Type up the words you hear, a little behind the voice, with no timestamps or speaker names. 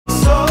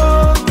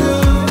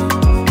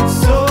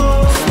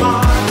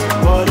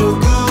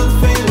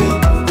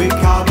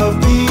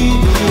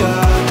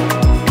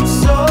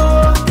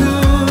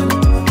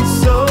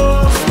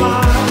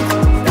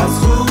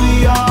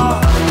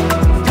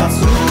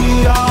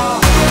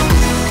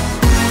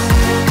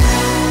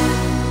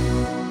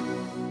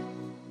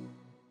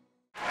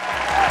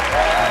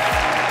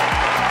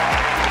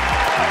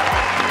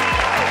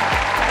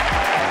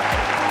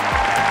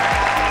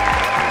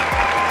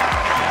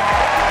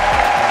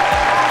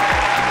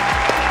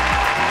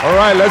All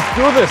right, let's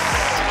do this.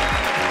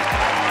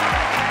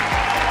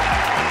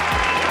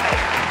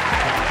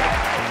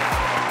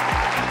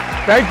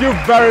 Thank you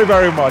very,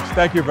 very much.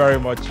 Thank you very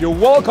much. You're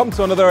welcome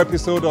to another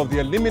episode of the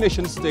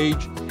elimination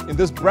stage in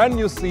this brand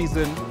new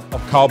season of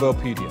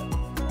Cowbellpedia.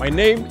 My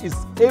name is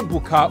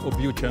Ebuka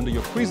Obiuchendo,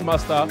 your quiz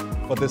master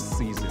for this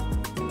season.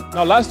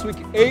 Now, last week,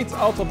 8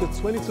 out of the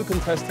 22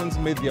 contestants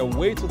made their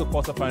way to the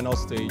quarterfinal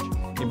stage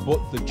in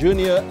both the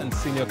junior and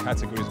senior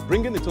categories,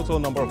 bringing the total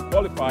number of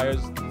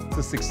qualifiers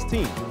to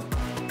 16.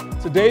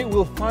 Today,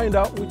 we'll find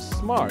out which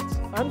smart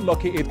and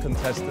lucky 8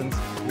 contestants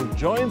will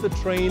join the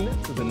train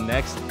to the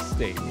next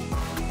stage.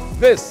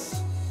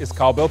 This is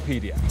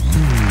Cowbellpedia.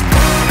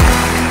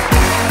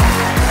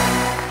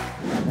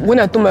 When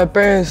I told my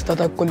parents that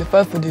I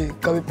qualified for the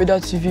Cowbellpedia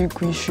TV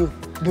quiz show,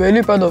 they were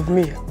really proud of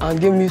me and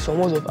gave me some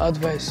words of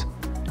advice.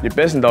 The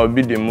person that would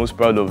be the most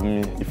proud of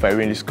me if I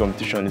win this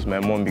competition is my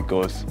mom,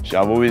 because she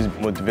has always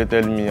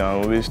motivated me and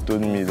always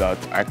told me that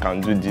I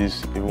can do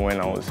this even when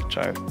I was a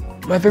child.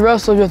 My favorite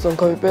subject on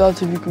Cowbellpedia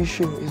TV quiz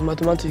show is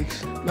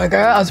mathematics. My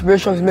career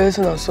aspiration is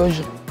medicine and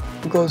surgery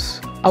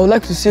because I would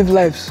like to save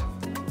lives.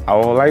 I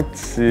would like to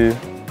say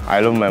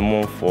I love my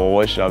mom for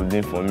what she has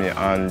done for me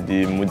and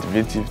the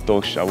motivative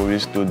talk she has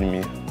always told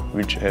me,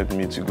 which helped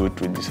me to go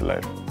through this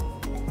life.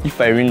 If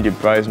I win the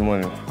prize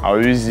money,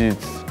 I'll use it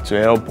to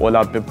help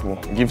other people,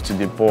 give to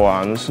the poor,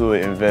 and also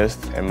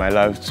invest in my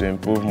life to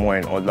improve more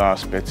in other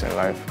aspects in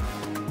life.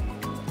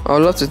 I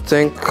would love to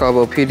thank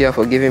Cowbellpedia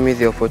for giving me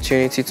the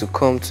opportunity to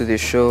come to the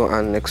show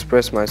and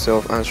express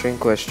myself answering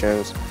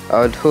questions.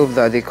 I would hope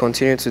that they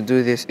continue to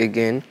do this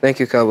again. Thank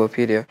you,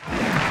 Cowbellpedia.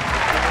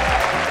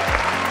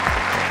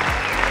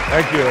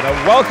 Thank you.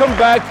 Now, welcome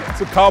back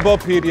to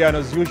Cowbellpedia, and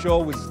as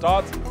usual, we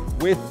start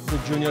with the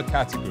junior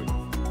category.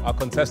 Our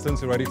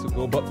contestants are ready to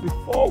go, but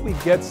before we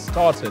get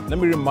started, let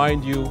me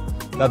remind you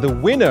that the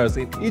winners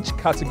in each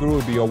category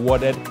will be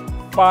awarded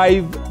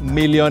 5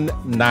 million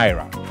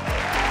naira.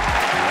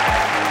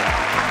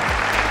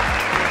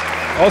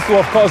 Also,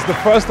 of course, the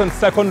first and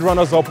second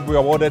runners-up will be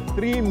awarded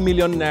 3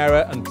 million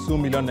naira and 2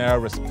 million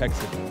naira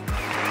respectively.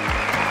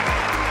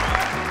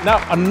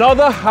 Now,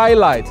 another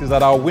highlight is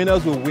that our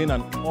winners will win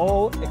an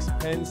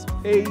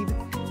all-expense-paid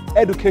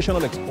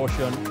educational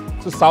excursion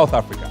to South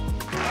Africa.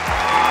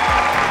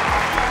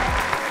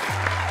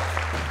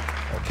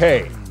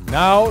 Okay,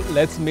 now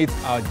let's meet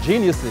our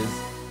geniuses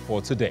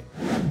for today.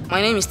 My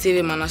name is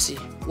Steve Manasi.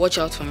 Watch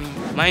out for me.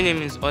 My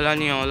name is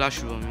Olani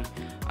Olashubomi,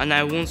 and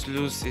I won't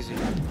lose season.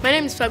 My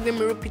name is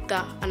Fagbemi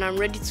Peter, and I'm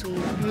ready to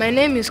win. My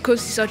name is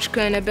Kosi Sochiko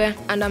Enebe,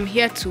 and I'm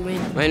here to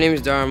win. My name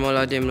is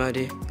Daramola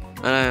Demlade,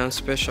 and I am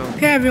special.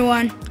 Hey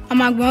everyone, I'm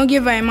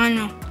Agbongiva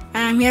Emmanuel,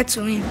 and I'm here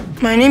to win.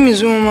 My name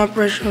is Umoma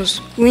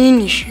Precious. Winning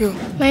is sure.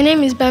 My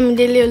name is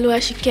Bamidele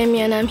Oluwashikemi,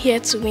 and I'm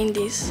here to win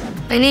this.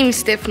 My name is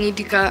Stephanie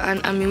Dika,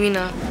 and I'm a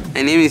winner.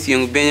 My name is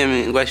Young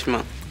Benjamin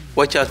Gwashma.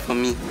 Watch out for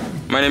me.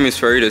 My name is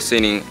Farid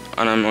Hosseini,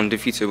 and I'm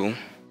undefeatable.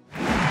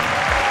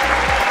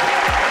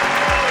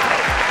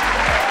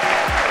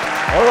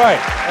 All right.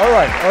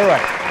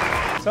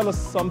 Tell us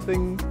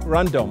something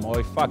random or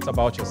a fact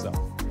about yourself.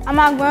 I'm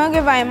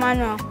Agbongiva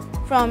Emmanuel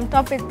from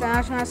Top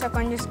International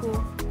Secondary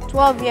School,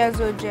 12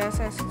 years old,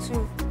 JSS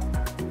 2.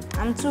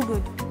 I'm too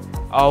good.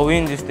 I'll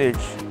win this stage.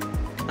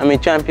 I'm a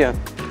champion.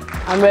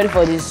 I'm ready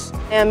for this.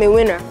 I am a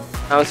winner.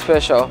 I'm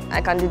special.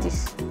 I can do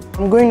this.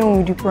 I'm going home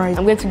with the prize.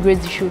 I'm going to grace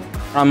the show.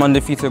 I'm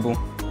undefeatable.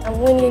 I'm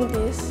winning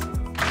this.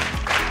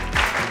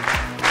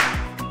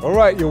 All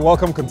right, you're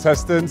welcome,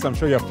 contestants. I'm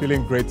sure you're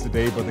feeling great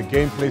today, but the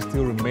gameplay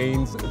still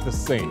remains the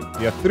same.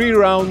 There are 3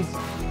 rounds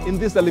in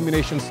this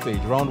elimination stage.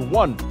 Round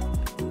 1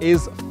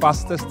 is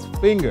fastest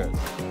fingers,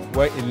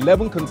 where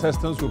 11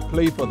 contestants will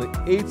play for the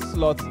 8th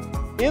slot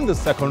in the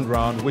second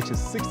round, which is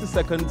 60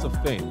 seconds of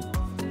fame.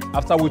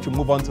 After which we'll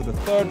move on to the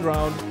 3rd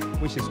round,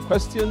 which is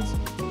questions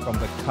from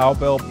the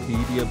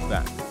Cowbellpedia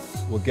bank.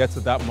 We'll get to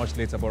that much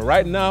later, but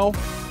right now,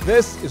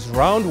 this is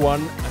round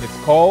 1, and it's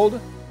called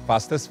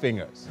Fastest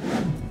Fingers.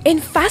 In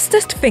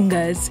Fastest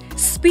Fingers,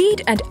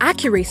 speed and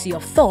accuracy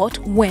of thought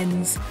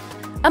wins.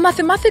 A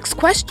mathematics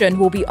question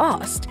will be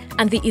asked,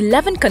 and the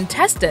 11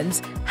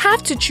 contestants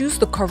have to choose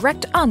the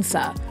correct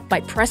answer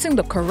by pressing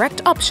the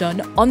correct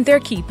option on their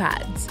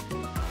keypads.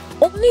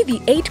 Only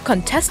the 8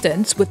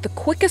 contestants with the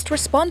quickest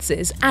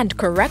responses and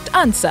correct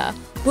answer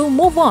will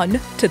move on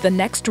to the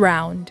next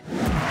round.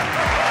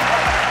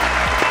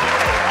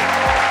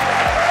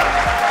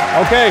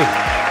 Okay,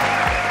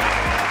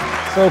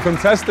 so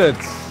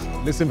contestants,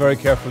 listen very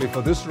carefully.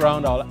 For this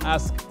round, I'll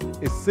ask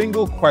a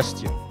single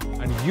question,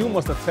 and you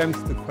must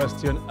attempt the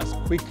question as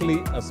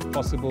quickly as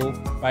possible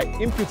by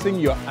inputting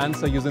your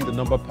answer using the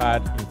number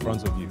pad in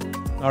front of you.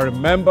 Now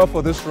remember,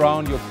 for this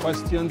round, your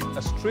questions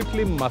are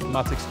strictly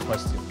mathematics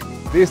questions.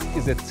 This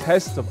is a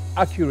test of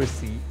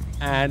accuracy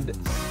and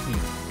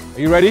speed.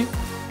 Are you ready?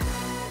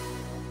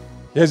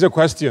 Here's your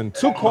question.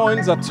 2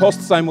 coins are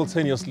tossed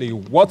simultaneously.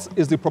 What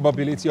is the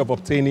probability of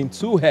obtaining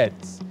 2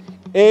 heads?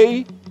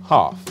 A,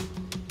 half.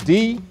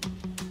 D,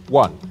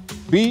 1.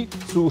 B,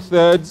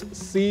 2/3.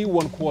 C,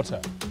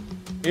 1/4.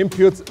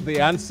 Input the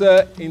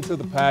answer into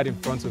the pad in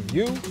front of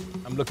you,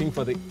 and I'm looking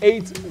for the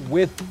 8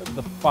 with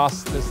the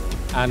fastest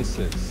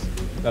answers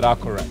that are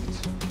correct.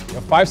 You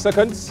have 5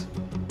 seconds.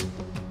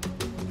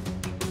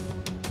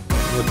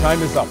 Your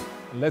time is up.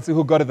 Let's see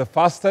who got it the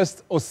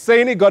fastest.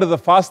 Osaini got it the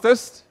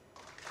fastest.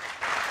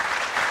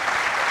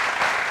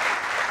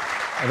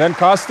 And then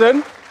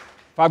Karsten,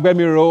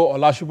 Fagbemiro,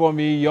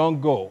 Olashubomi,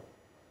 Yongo.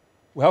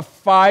 We have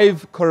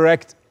 5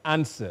 correct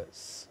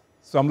answers.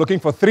 So I'm looking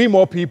for 3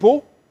 more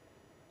people.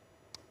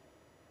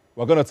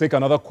 We're going to take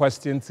another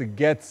question to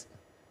get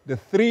the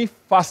 3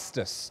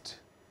 fastest.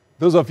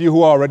 Those of you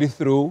who are already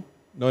through,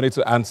 no need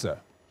to answer.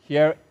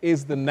 Here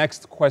is the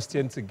next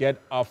question to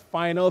get our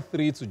final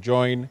 3 to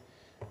join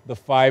the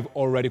 5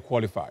 already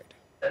qualified.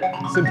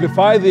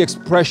 Simplify the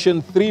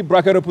expression 3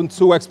 bracket open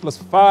 2x plus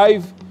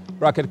 5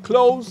 bracket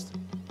closed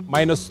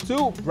minus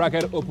 2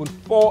 bracket open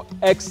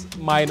 4x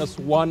minus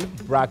 1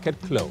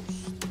 bracket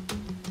closed.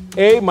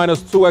 A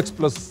minus 2x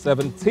plus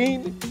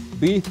 17,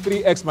 B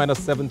 3x minus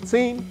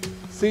 17,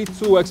 C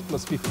 2x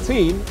plus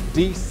 15,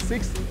 D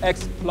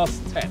 6x plus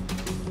 10.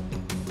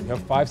 You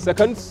have 5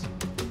 seconds.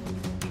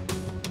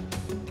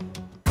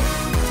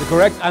 The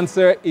correct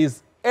answer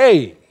is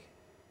A.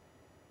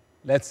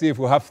 Let's see if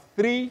we have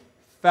 3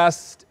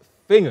 fast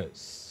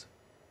fingers.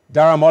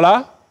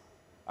 Daramola,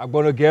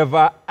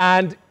 Agbonogeva,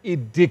 and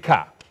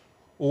Idika.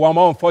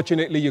 Uwama,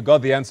 unfortunately, you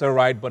got the answer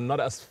right, but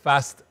not as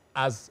fast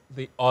as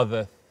the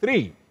other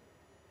 3.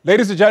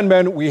 Ladies and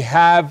gentlemen, we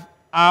have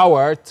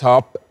our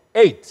top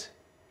 8.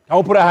 Can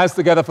we put our hands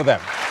together for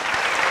them?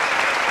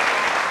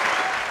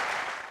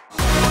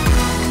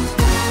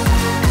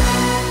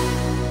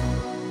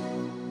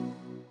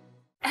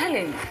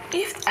 Helen,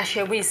 if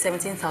Ashewi is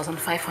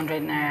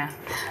 17,500 naira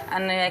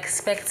and you're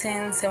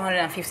expecting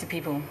 750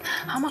 people,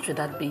 how much would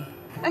that be?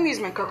 Let me use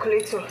my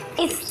calculator.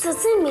 It's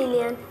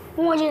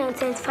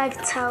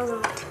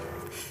 13,125,000.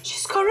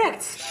 She's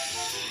correct.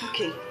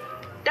 Okay.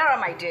 Dara,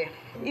 my dear,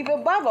 if a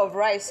bag of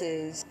rice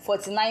is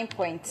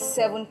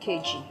 49.7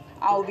 kg,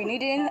 I will be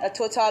needing a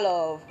total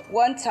of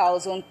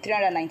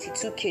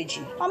 1,392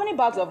 kg. How many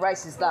bags of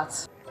rice is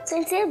that?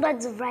 28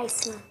 bags of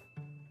rice, ma'am.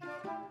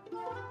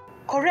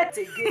 Correct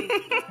again.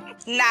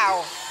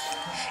 Now,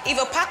 if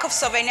a pack of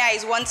souvenir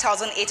is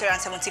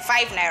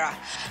 1,875 naira,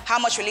 how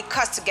much will it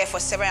cost to get for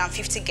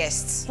 750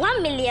 guests?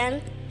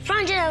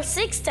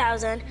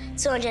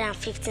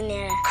 1,406,250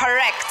 naira.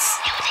 Correct.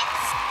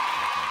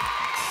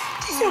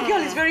 This your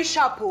girl is very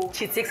sharp, oh.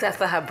 She takes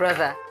after her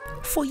brother.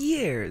 For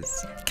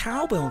years,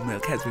 Cowbell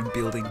Milk has been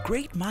building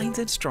great minds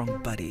and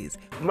strong bodies.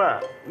 Ma,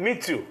 me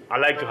too. I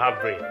like to have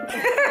brain.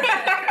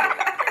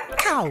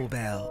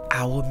 Cowbell,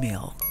 our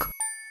milk.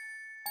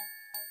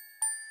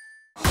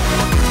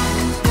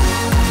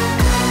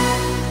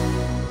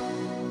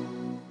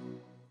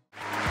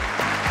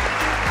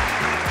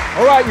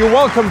 All right, you're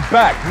welcome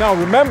back. Now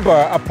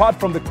remember, apart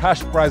from the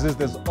cash prizes,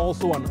 there's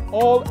also an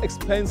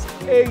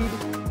all-expense-paid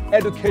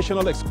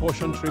educational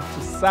excursion trip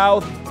to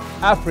South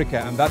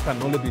Africa, and that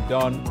can only be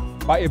done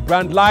by a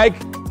brand like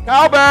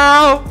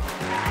Cowbell.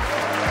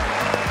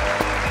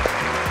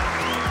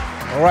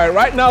 All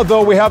right now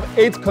though, we have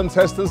 8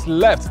 contestants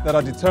left that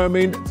are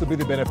determined to be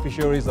the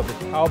beneficiaries of the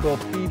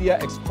Cowbellpedia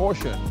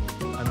excursion,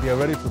 and they are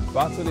ready to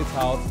battle it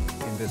out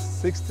in the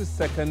 60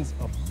 seconds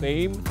of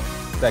fame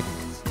segment.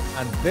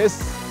 And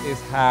this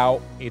is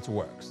how it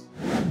works.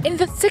 In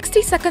the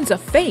 60 seconds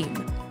of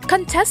fame,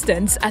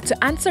 contestants are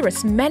to answer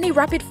as many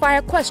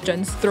rapid-fire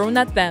questions thrown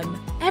at them.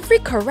 Every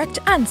correct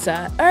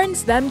answer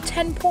earns them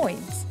 10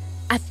 points.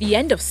 At the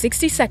end of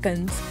 60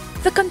 seconds,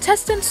 the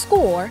contestant's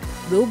score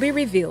will be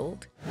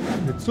revealed.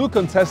 The 2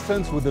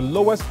 contestants with the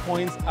lowest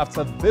points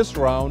after this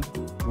round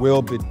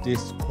will be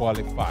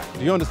disqualified.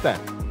 Do you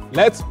understand?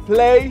 Let's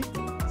play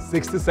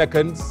 60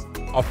 seconds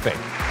of fame.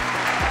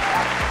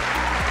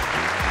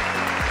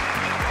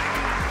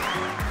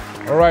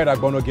 All right,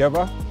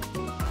 Agbonogeva,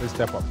 please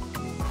step up.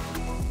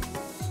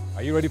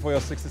 Are you ready for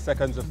your 60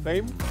 seconds of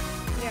fame?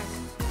 Yes.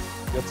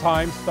 Your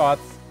time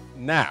starts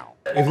now.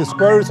 If the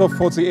square root of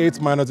 48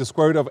 minus the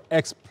square root of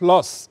x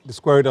plus the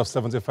square root of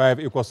 75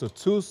 equals to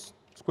 2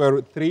 square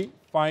root 3,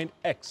 find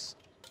x.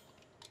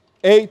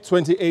 A,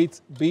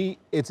 28, B,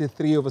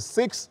 83 over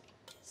 6,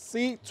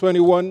 C,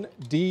 21,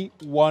 D,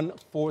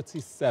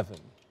 147.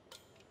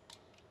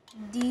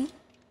 D.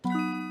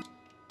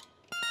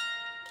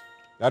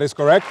 That is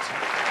correct.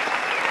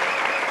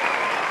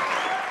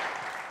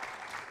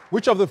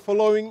 Which of the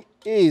following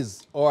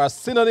is or are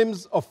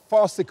synonyms of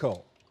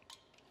farcical?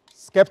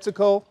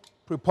 Skeptical,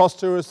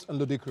 preposterous, and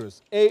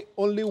ludicrous. A,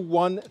 only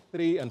 1,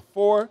 3, and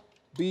 4.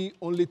 B,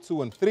 only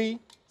 2 and 3.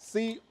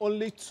 C,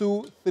 only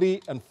 2,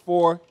 3, and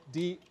 4.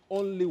 D,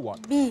 only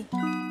 1. B.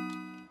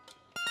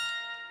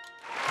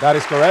 That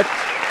is correct.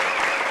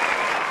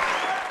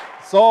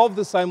 Solve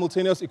the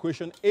simultaneous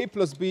equation A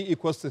plus B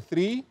equals to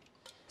 3.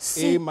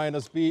 C. A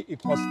minus B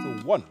equals to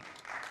 1.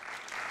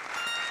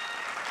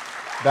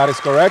 That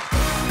is correct.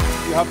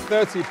 You have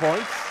 30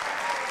 points.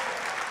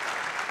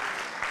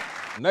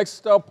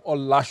 Next up,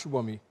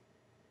 Olashubomi.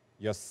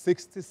 Your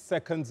 60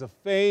 seconds of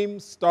fame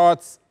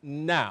starts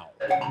now.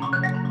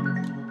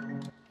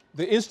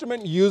 The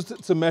instrument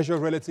used to measure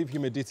relative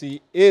humidity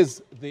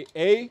is the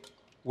A,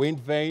 wind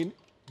vane,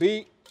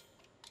 B,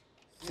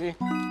 C.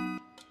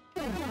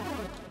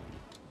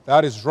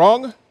 That is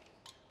wrong.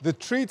 The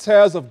three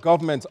tiers of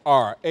government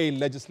are A,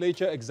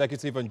 legislature,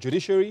 executive, and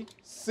judiciary,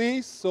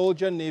 C,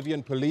 soldier, navy,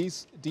 and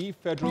police, D,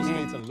 federal,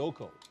 state, and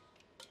local.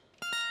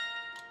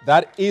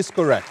 That is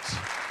correct.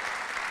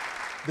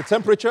 The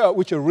temperature at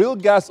which a real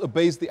gas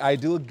obeys the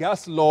ideal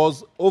gas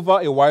laws over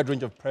a wide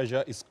range of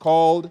pressure is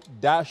called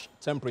dash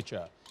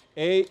temperature.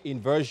 A,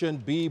 inversion,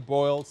 B,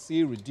 boil,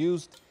 C,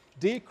 reduced,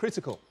 D,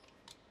 critical.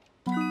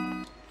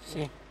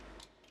 C.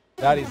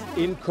 That is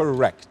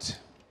incorrect.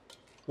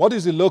 What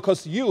is the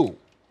locus U,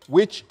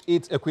 which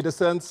its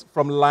equidistance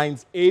from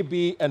lines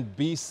AB and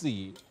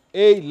BC?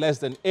 A less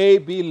than A,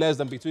 B less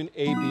than between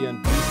AB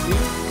and BC.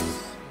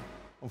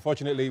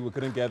 Unfortunately, we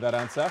couldn't get that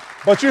answer.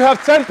 But you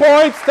have 10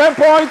 points, 10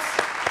 points.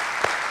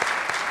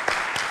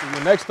 So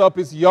your next up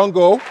is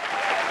Yongo.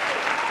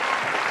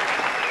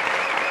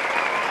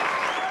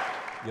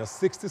 Your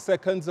 60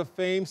 seconds of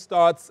fame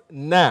starts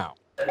now.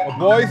 A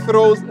boy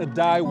throws a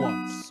die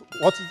once.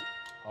 What is it?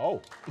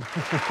 Oh.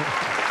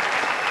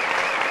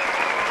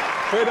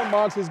 Trader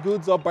marks his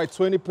goods up by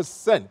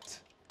 20%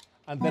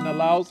 and then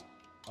allows...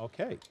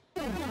 Okay.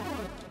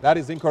 That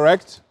is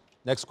incorrect.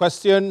 Next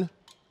question.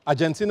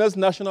 Argentina's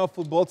national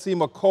football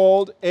team are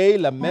called A,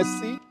 La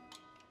Messi.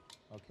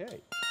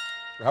 Okay.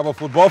 We have a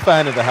football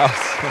fan in the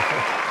house.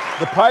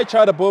 The pie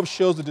chart above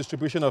shows the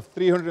distribution of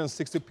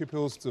 360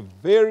 pupils to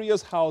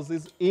various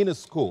houses in a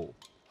school.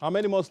 How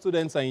many more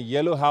students are in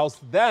yellow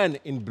house than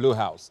in blue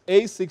house?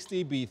 A,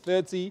 60, B,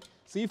 30,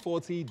 C,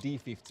 40, D,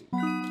 50.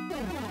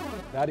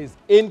 That is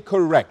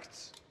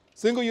incorrect.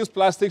 Single-use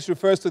plastics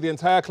refers to the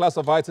entire class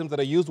of items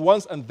that are used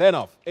once and then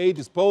off. A,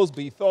 disposed,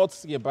 B, thought,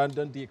 C,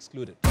 abandoned, D,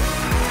 excluded.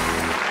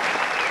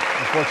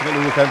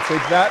 Unfortunately, we can't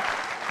take that.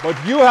 But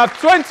you have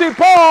 20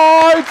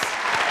 points!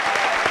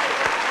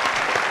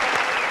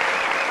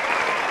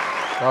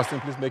 Charleston,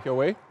 please make your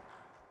way.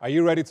 Are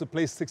you ready to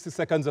play 60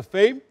 seconds of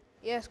fame?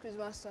 Yes,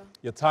 Quizmaster.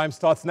 Your time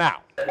starts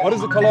now. What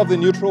is the color of the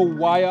neutral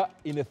wire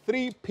in a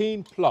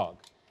 3-pin plug?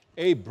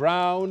 A,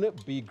 brown,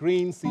 B,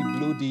 green, C,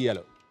 blue, D,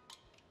 yellow.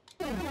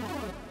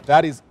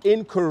 That is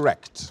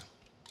incorrect.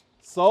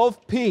 Solve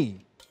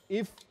P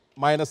if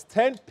minus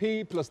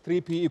 10P plus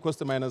 3P equals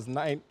to minus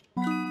 9.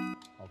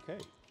 Okay.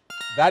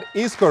 That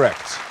is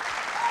correct.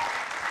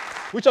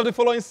 Which of the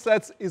following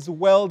sets is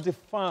well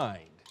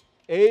defined?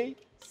 A,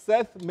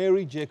 Seth,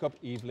 Mary, Jacob,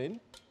 Evelyn.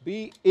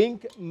 B,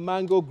 ink,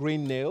 mango,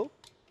 green, nail.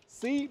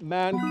 C,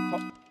 man,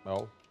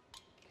 no.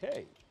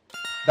 Okay.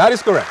 That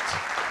is correct.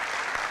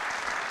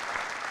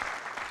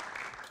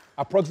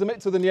 Approximate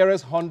to the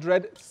nearest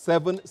 100,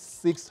 7,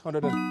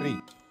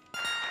 603.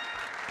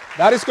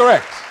 That is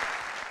correct.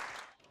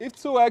 If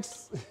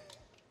 2x...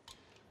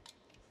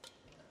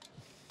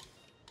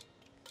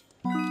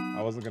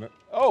 I wasn't going to...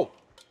 Oh!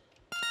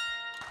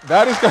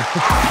 That is correct.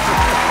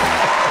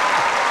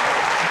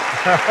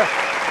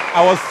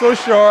 I was so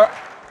sure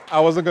I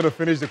wasn't going to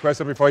finish the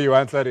question before you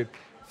answered it.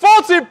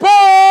 40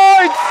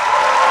 points!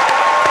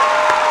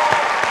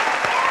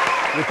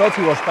 We thought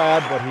he was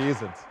tired, but he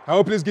isn't. Can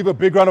we please give a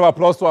big round of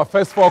applause to our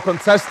first 4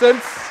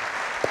 contestants?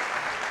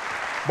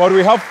 But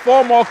we have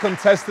 4 more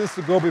contestants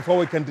to go before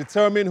we can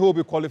determine who will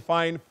be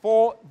qualifying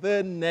for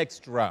the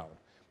next round.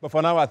 But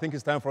for now, I think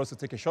it's time for us to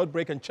take a short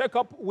break and check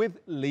up with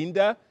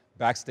Linda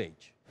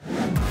backstage.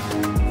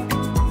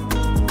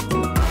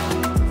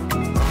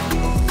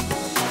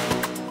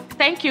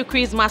 Thank you,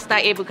 Quizmaster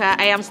Ebuka.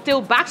 I am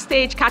still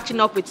backstage catching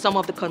up with some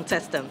of the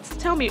contestants.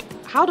 Tell me,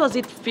 how does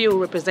it feel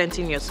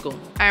representing your school?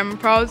 I'm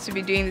proud to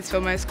be doing this for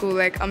my school.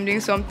 Like, I'm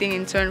doing something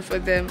in turn for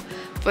them,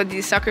 for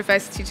the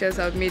sacrifice teachers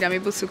have made. I'm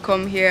able to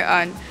come here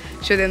and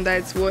show them that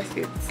it's worth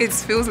it. It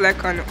feels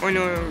like an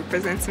honor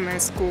representing my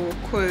school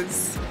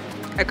because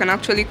I can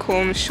actually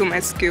come show my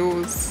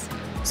skills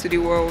to the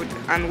world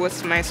and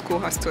what my school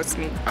has taught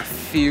me. I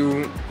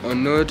feel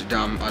honored that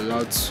I'm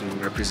allowed to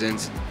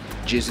represent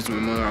Jesus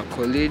Memorial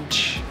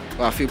College,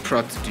 but I feel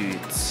proud to do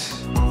it.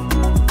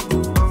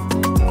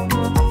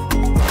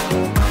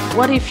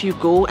 What if you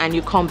go and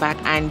you come back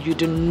and you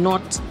do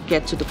not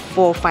get to the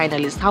 4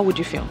 finalists? How would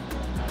you feel?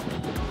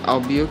 I'll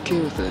be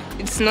okay with it.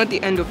 It's not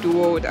the end of the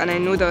world, and I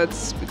know that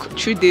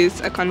through this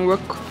I can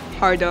work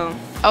harder.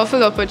 I also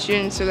the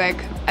opportunity to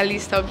at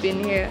least have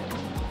been here.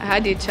 I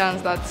had a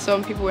chance that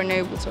some people were not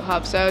able to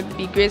have, so I would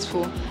be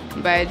grateful,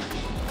 but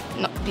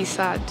not be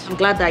sad. I'm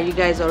glad that you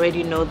guys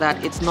already know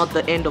that it's not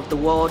the end of the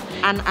world,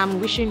 and I'm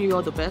wishing you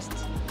all the best.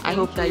 I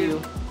hope that you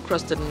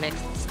cross to the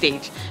next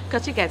stage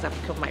because you guys have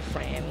become my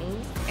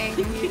friends. Thank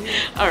you.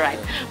 All right,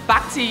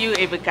 back to you,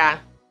 Ebuka.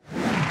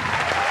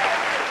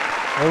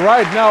 All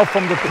right, now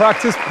from the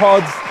practice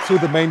pods to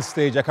the main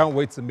stage. I can't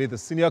wait to meet the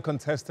senior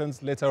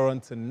contestants later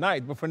on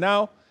tonight. But for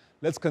now,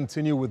 let's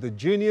continue with the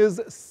juniors'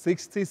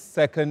 60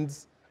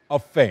 seconds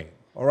of fame.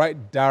 All right,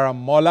 Dara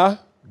Mola,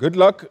 good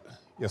luck.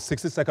 Your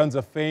 60 seconds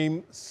of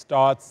fame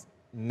starts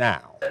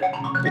now.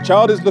 The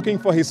child is looking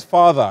for his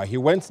father. He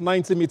went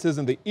 90 meters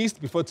in the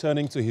east before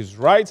turning to his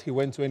right. He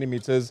went 20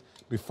 meters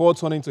before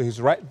turning to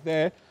his right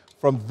there.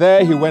 From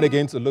there, he went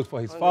again to look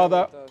for his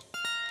father.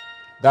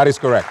 That is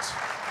correct.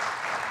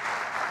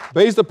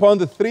 Based upon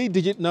the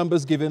three-digit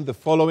numbers given, the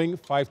following: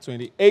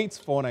 528,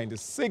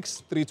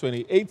 496,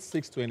 328,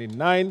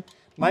 629,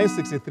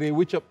 963,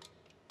 which are...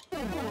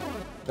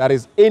 That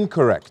is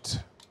incorrect.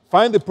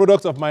 Find the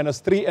product of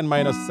 -3 and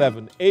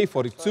 -7. A,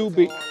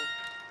 42B.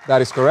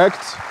 That is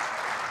correct.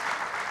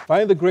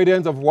 Find the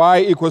gradient of y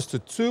equals to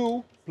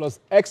 2 plus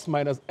x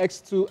minus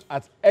x2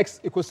 at x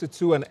equals to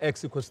 2 and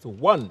x equals to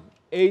 1.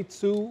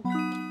 A2,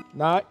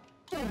 9.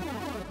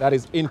 That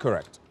is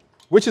incorrect.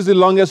 Which is the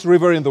longest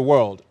river in the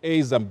world?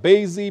 A,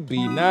 Zambezi,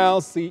 B, Nile,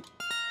 C.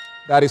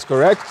 That is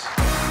correct.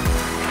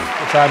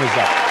 The time is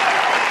up.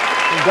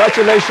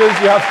 Congratulations,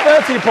 you have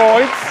 30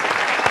 points.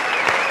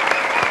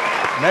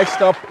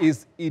 Next up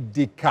is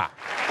Idika.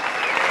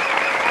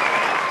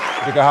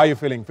 Idika, how are you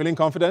feeling? Feeling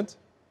confident?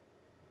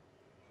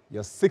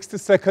 Your 60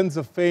 seconds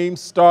of fame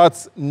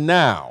starts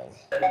now.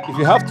 If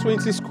you have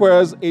 20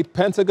 squares, 8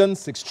 pentagons,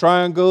 6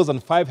 triangles,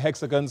 and 5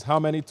 hexagons, how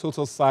many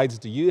total sides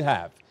do you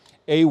have?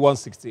 A,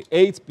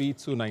 168, B,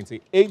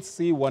 298,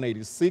 C,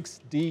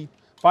 186, D,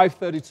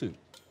 532.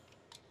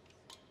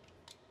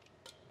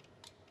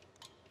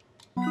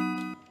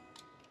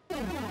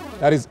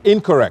 That is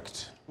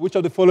incorrect. Which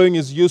of the following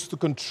is used to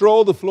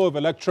control the flow of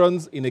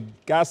electrons in a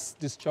gas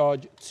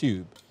discharge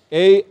tube?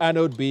 A,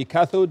 anode, B,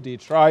 cathode, D,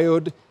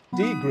 triode,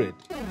 D, grid.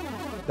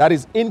 That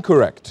is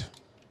incorrect.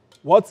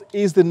 What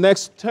is the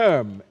next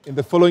term in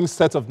the following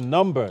set of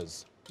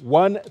numbers?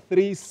 1,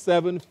 3,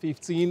 7,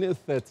 15,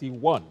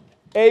 31.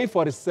 A,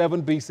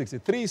 47, B,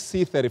 63,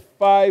 C,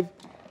 35,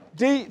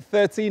 D,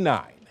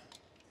 39.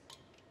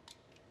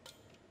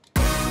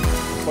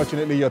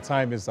 Unfortunately, your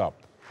time is up.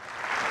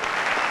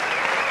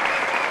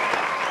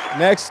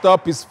 Next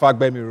up is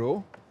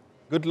Fagbemiro.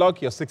 Good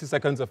luck, your 60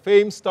 seconds of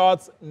fame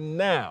starts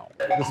now.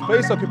 The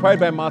space occupied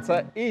by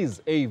matter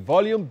is A,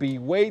 volume, B,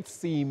 weight,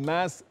 C,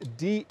 mass,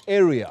 D,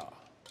 area.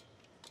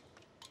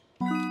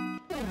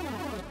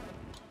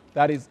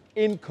 That is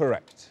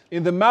incorrect.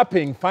 In the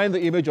mapping, find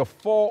the image of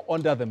 4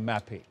 under the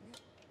mapping.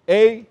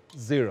 A,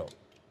 0,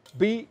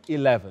 B,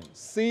 11,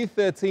 C,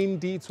 13,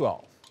 D,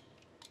 12.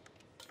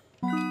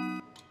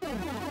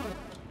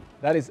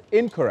 That is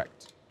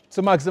incorrect.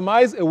 To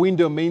maximize a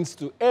window means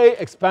to A,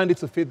 expand it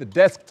to fit the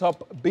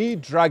desktop, B,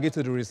 drag it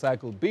to the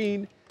recycle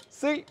bin,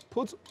 C,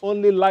 put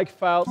only like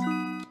files.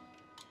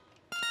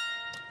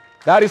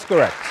 That is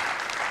correct.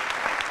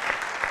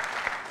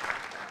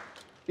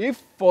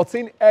 If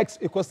 14x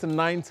equals to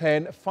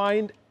 910,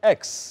 find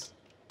x.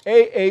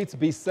 A8,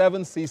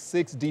 B7,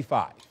 C6,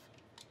 D5.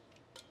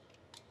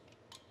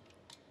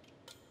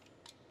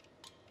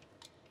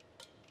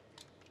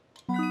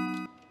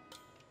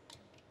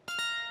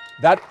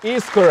 That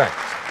is correct.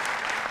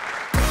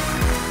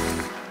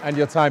 And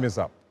your time is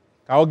up.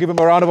 I will give him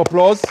a round of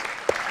applause.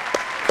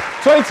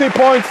 20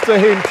 points to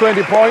him,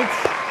 20 points.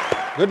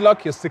 Good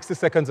luck, your 60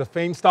 seconds of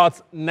fame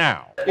starts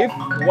now. If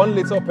 1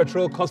 liter of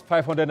petrol costs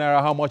 500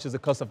 naira, how much is the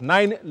cost of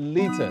 9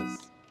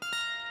 liters?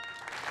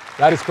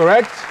 That is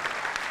correct.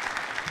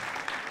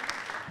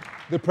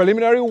 The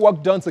preliminary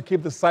work done to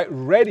keep the site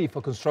ready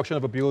for construction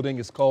of a building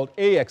is called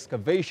A,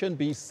 excavation,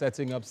 B,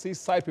 setting up, C,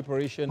 site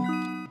preparation,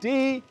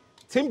 D,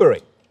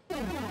 timbering.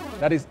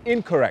 That is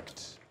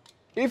incorrect.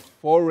 If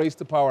 4 raised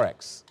to power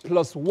x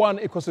plus 1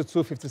 equals to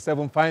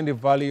 257, find the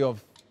value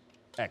of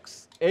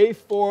x.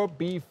 A4,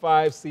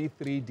 B5,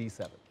 C3,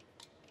 D7.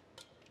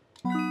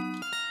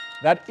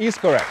 That is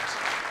correct.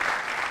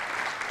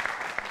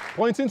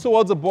 Pointing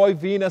towards a boy,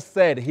 Vina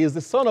said, he is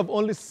the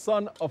only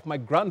son of my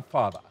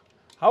grandfather.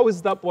 How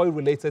is that boy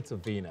related to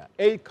Vina?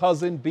 A,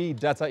 cousin, B,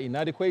 data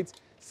inadequate,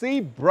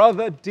 C,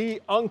 brother, D,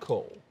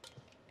 uncle.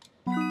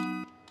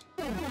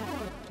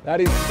 That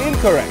is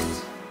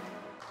incorrect.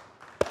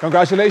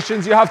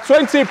 Congratulations, you have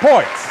 20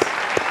 points.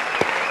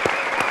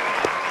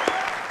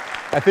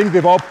 I think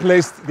they've all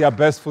placed their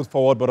best foot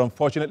forward, but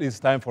unfortunately it's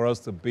time for us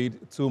to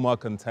bid 2 more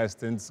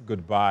contestants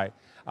goodbye.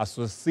 As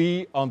we'll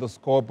see on the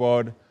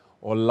scoreboard,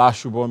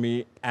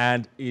 Olashubomi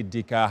and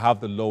Idika have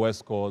the lowest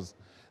scores.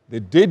 They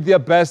did their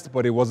best,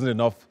 but it wasn't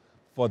enough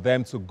for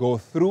them to go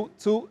through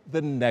to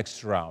the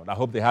next round. I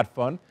hope they had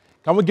fun.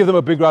 Can we give them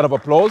a big round of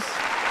applause?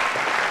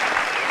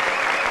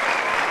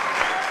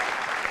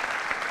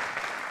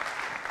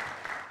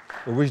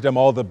 We wish them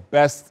all the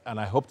best, and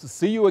I hope to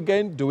see you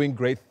again doing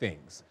great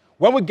things.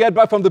 When we get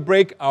back from the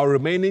break, our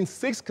remaining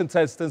 6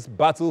 contestants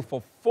battle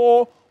for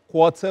 4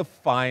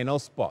 quarter-final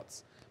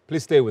spots.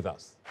 Please stay with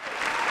us.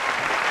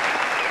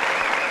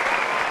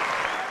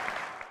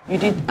 You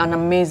did an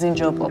amazing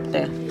job up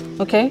there,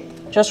 okay?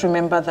 Just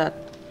remember that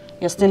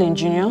you're still in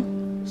junior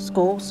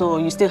school, so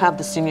you still have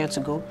the senior to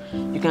go.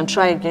 You can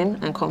try again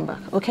and come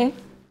back, okay?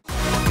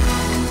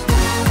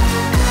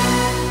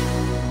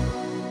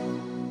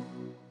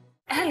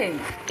 Helen,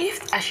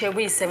 if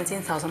Ashewi is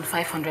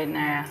 17,500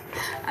 naira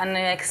and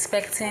you're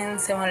expecting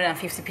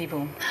 750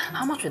 people,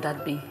 how much would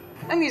that be?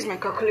 Let me use my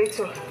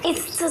calculator.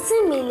 It's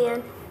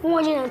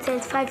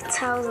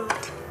 13,125,000.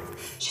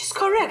 She's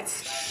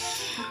correct.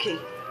 Okay,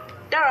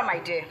 Dara, my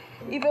dear,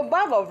 If a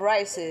bag of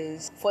rice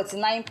is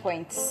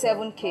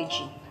 49.7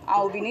 kg,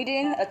 I will be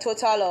needing a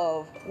total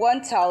of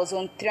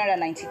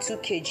 1,392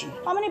 kg.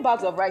 How many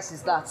bags of rice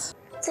is that?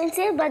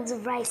 28 bags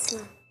of rice,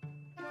 ma'am.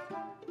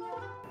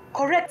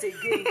 Correct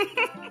again.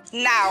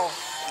 Now,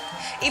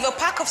 if a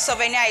pack of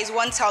souvenir is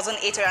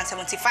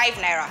 1,875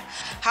 naira,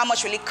 how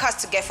much will it cost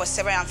to get for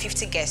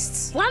 750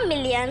 guests?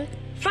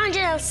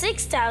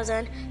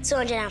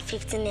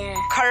 1,406,250 naira.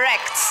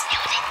 Correct.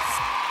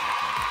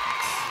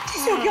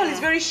 This your girl is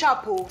very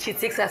sharp, oh. She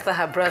takes after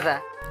her brother.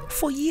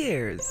 For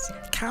years,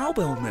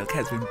 Cowbell Milk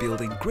has been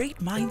building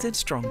great minds and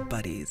strong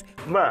bodies.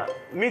 Ma,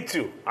 me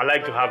too. I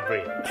like to have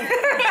brain.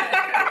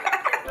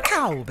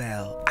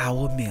 Cowbell,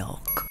 our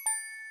milk.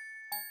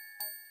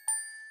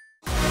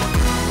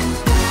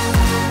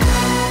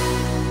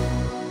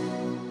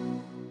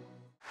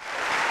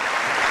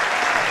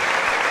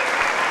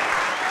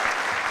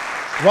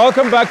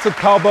 Welcome back to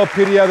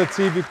Cowbellpedia, the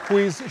TV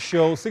quiz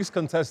show. 6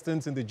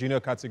 contestants in the junior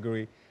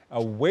category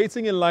are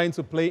waiting in line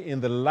to play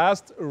in the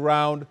last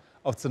round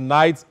of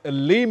tonight's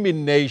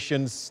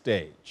elimination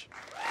stage.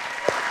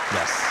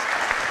 Yes.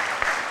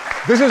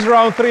 This is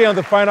round 3 and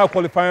the final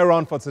qualifying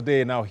round for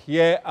today. Now,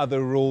 here are the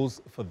rules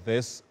for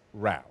this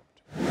round.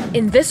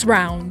 In this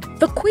round,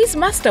 the quiz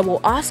master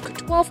will ask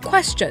 12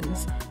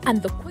 questions,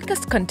 and the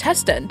quickest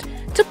contestant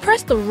to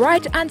press the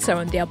right answer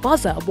on their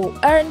buzzer will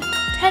earn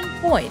 10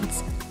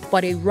 points.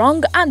 But a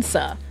wrong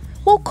answer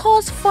will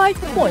cause 5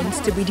 points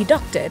to be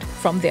deducted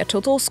from their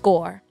total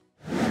score.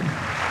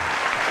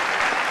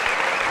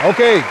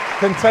 Okay,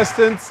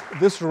 contestants,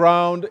 this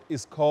round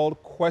is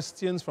called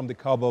Questions from the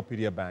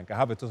Cowbellpedia Bank. I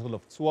have a total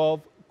of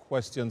 12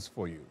 questions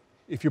for you.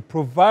 If you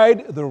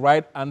provide the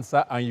right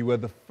answer and you were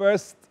the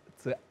first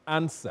to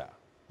answer,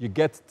 you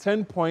get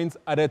 10 points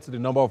added to the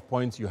number of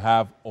points you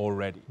have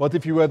already. But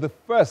if you were the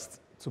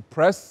first to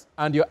press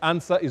and your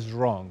answer is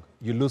wrong,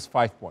 you lose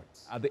 5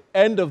 points. At the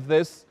end of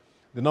this,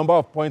 the number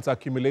of points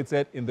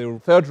accumulated in the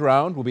third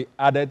round will be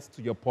added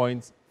to your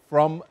points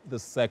from the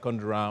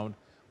second round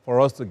for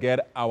us to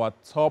get our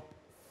top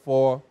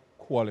 4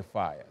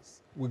 qualifiers.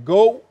 We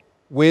go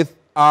with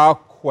our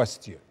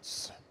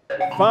questions.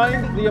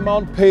 Find the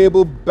amount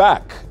payable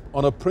back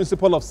on a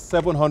principal of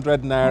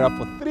 700 naira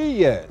for 3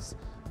 years,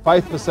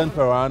 5%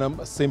 per annum,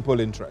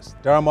 simple interest.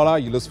 Daramola,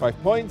 you lose 5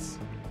 points.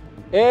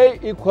 A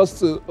equals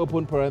to,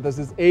 open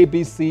parenthesis, A,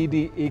 B, C,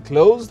 D, E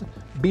closed.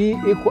 B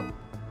equal...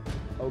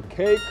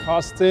 Okay,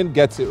 Carsten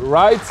gets it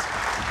right.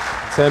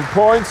 10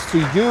 points to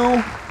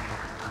you.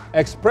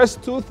 Express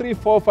 2, 3,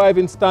 4, 5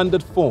 in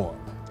standard form.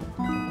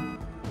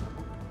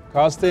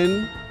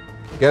 Carsten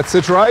gets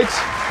it right.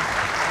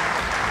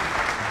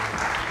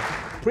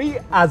 Pre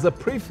as a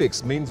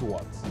prefix means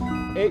what?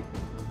 A.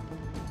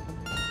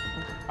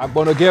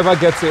 Agbonogeva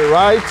gets it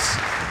right.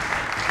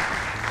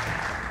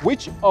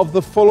 Which of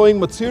the following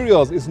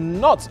materials is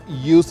not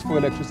used for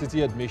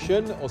electricity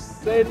admission?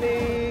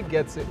 Oseni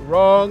gets it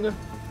wrong.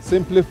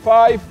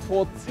 Simplify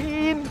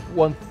 14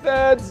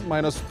 1/3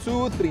 minus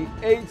 2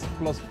 3/8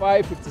 plus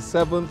 5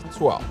 57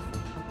 12.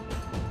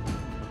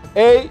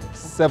 A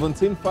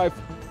 17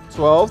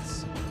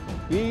 5/12.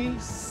 B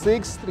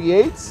 6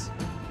 3/8.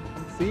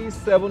 C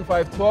 7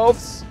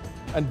 5/12.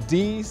 And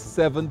D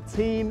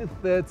 17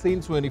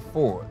 13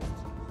 24.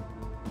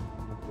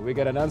 Do we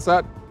get an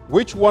answer?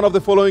 Which one of the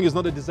following is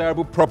not a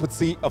desirable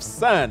property of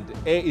sand?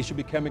 A, it should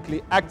be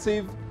chemically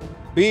active.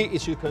 B,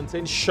 it should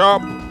contain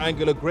sharp,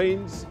 angular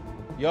grains.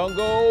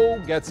 Yongo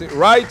gets it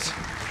right.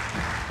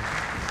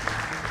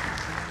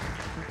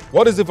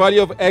 What is the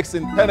value of x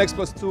in 10x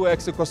plus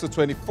 2x equals to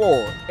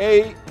 24?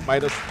 A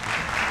minus...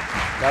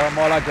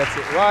 Daramola gets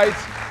it right.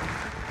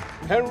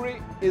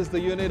 Henry is the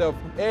unit of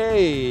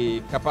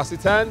A,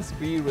 capacitance.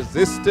 B,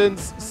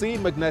 resistance. C,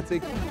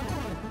 magnetic.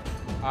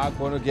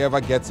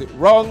 Agbonogeva gets it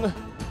wrong.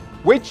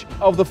 Which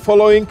of the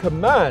following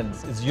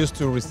commands is used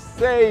to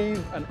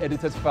resave an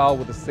edited file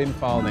with the same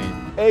file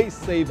name? A,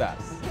 save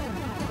as.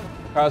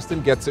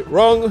 Carsten gets it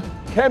wrong.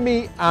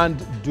 Kemi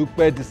and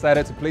Dupe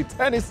decided to play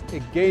tennis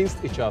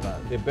against each other.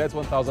 They bet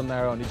 1,000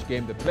 naira on each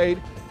game they played.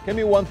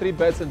 Kemi won 3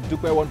 bets and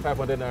Dupe won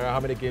 500 naira.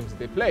 How many games did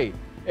they play?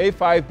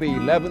 A5,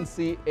 B11,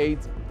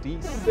 C8,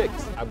 D6.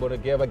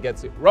 Agbonogeva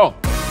gets it wrong.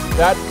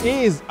 That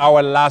is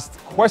our last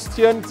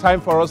question.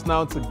 Time for us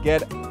now to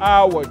get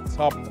our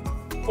top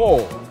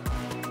 4.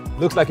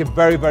 Looks like a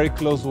very, very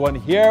close one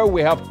here.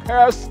 We have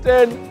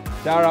Kirsten,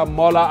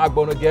 Daramola,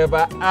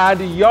 Agbonogeva,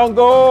 and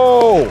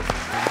Yongo.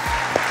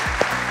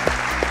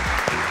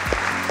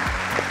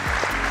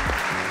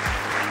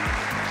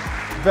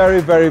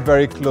 Very, very,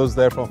 very close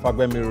there from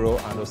Fagbemiro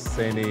and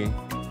Oseni.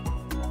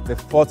 They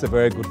fought a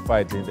very good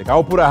fight, didn't they? Can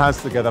we put our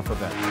hands together for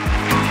them?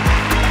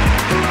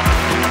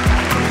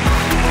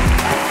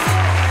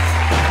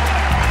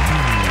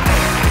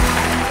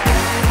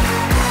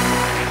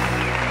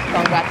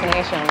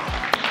 Congratulations.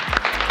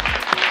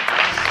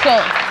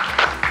 So,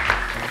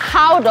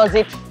 how does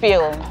it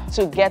feel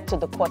to get to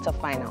the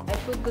quarterfinal? I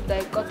feel good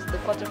that I got to the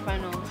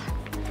quarterfinal. I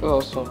feel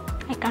awesome.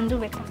 I can do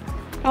better.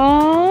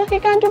 Oh,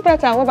 you can do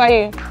better. What about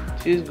you?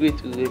 Feels great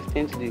to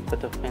extend to the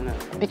quarterfinal.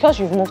 Because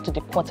you've moved to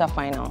the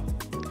quarterfinal,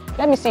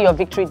 Let me see your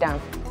victory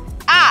dance.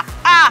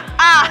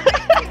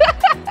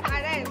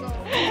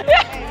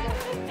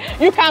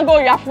 You can go,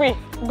 you are free.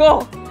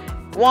 Go.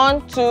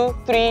 1, 2,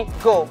 3,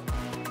 go.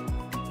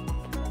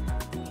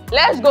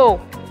 Let's go.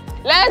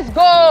 Let's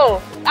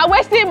go. I'm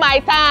wasting my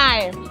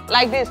time.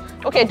 Like this.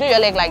 Okay, do your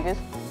leg like this.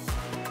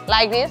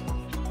 Like this.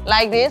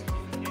 Like this.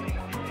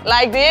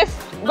 Like this.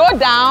 Go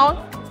down.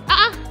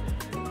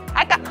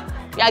 I can't.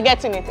 You are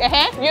getting it. You.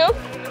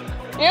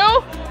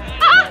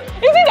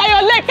 Is it that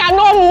your leg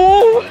cannot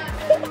move?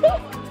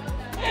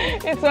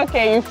 It's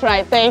okay, you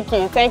tried. Thank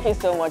you. Thank you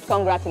so much.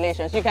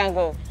 Congratulations. You can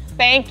go.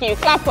 Thank you.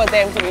 Clap for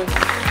them, please.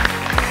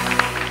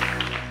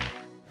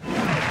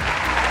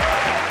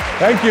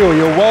 Thank you.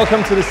 You're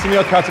welcome to the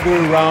senior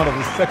category round of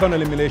the second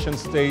elimination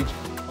stage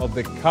of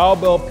the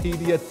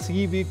Cowbellpedia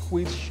TV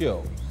quiz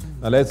show.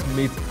 Now let's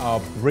meet our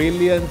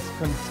brilliant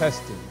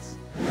contestants.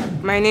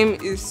 My name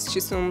is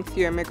Chisom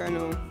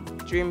Thiamekano,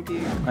 Dream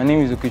Big. My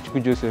name is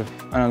Okechukwu Joseph,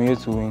 and I'm here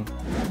to win.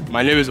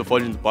 My name is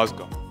Ofojin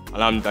Pascal,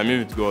 and I'm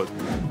determined with God.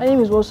 My name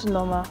is Wilson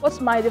Noma. What's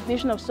my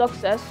definition of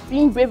success?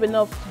 Being brave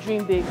enough to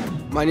dream big.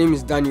 My name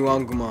is Danny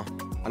Wanguma,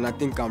 and I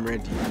think I'm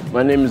ready.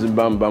 My name is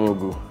Bam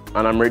Bamogu,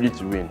 and I'm ready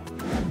to win.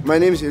 My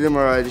name is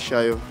Elemara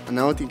Adishayo, and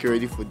I don't think you're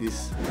ready for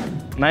this.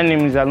 My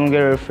name is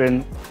Alungere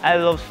Friend. I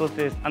love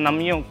success, and I'm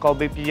here on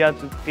Cowbellpedia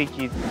to take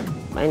it.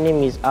 My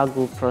name is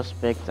Agu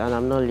Prospect, and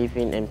I'm not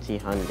leaving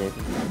empty-handed.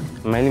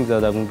 My name is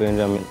Adagun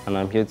Benjamin, and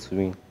I'm here to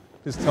win.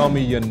 Please tell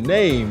me your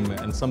name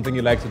and something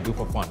you like to do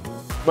for fun.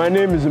 My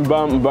name is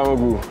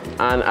Mbamagu,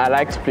 and I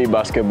like to play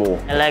basketball.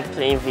 I like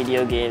playing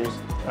video games.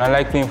 I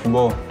like playing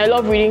football. I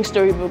love reading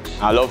storybooks.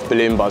 I love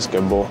playing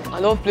basketball. I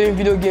love playing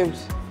video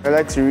games. I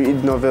like to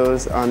read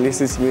novels and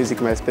listen to music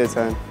in my spare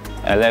time.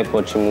 I like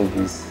watching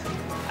movies.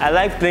 I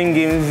like playing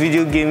games,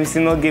 video games,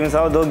 indoor games,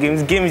 outdoor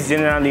games, games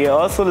generally. I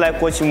also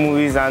like watching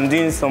movies and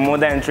doing some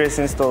other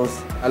interesting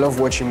stuff. I love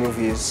watching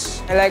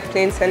movies. I like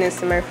playing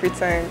tennis in my free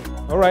time.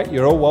 All right,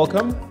 you're all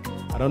welcome.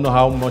 I don't know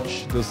how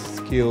much those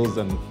skills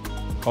and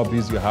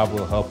hobbies you have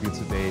will help you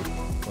today,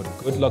 but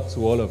good luck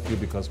to all of you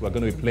because we're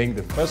going to be playing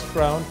the first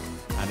round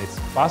and it's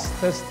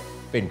fastest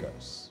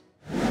fingers.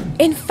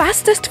 In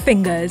fastest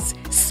fingers,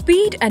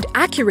 speed and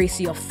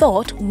accuracy of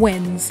thought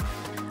wins.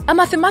 A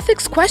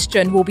mathematics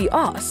question will be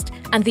asked,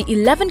 and the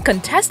 11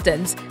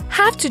 contestants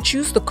have to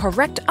choose the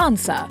correct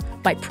answer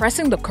by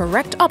pressing the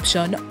correct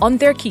option on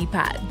their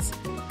keypads.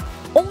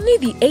 Only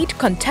the 8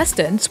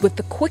 contestants with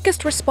the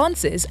quickest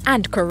responses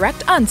and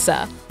correct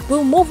answer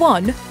will move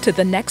on to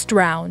the next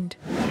round.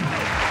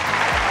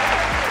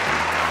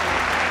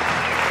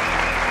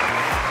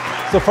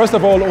 So first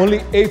of all,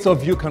 only 8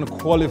 of you can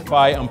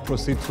qualify and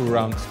proceed to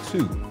round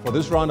 2. For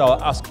this round,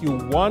 I'll ask you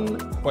one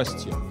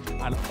question,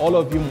 and all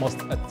of you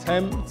must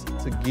attempt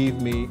to give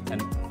me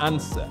an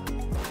answer.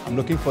 I'm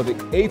looking for the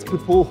 8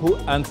 people who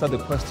answer the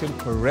question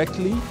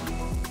correctly,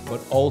 but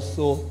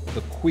also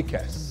the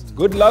quickest.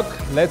 Good luck.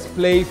 Let's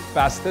play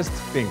fastest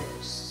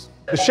fingers.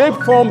 The shape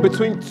formed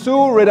between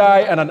 2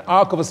 radii and an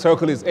arc of a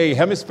circle is A,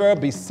 hemisphere,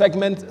 B,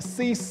 segment,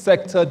 C,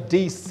 sector,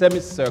 D,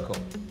 semicircle.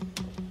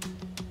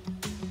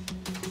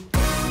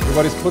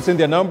 Everybody's put in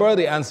their number.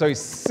 The answer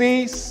is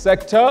C,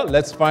 sector.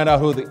 Let's find out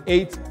who the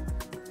 8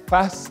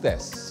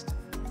 fastest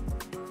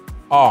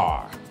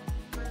are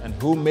and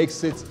who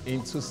makes it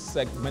into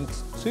segment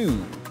 2.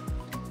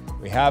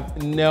 We have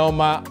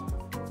Nelma,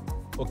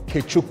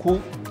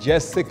 Okechukwu,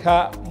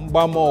 Jessica,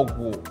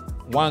 Mbamogu,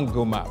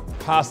 Wanguma,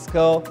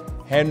 Pascal,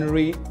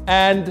 Henry,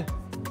 and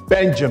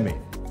Benjamin.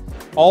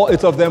 All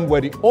 8 of them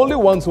were the only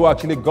ones who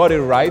actually got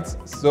it right,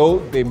 so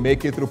they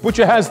make it through. Put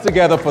your hands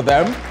together for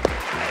them.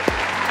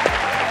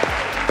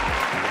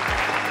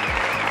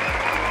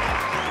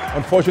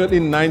 Unfortunately,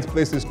 9th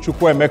place is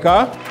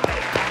Chukwuemeka.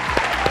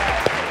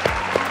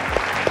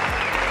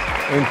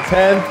 In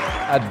 10th,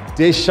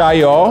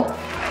 Adeshayo.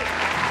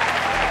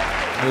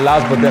 And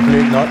last but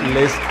definitely not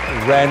least,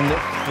 Ren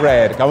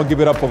Fred. Can we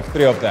give it up for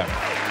 3 of them?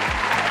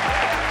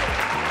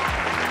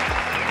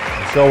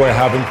 I'm sure we're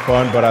having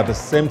fun, but at the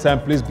same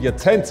time, please be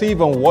attentive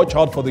and watch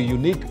out for the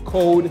unique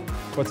code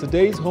for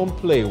today's home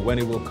play. When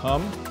it will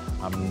come,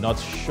 I'm not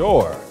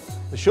sure.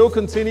 The show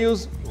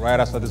continues right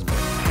after this break.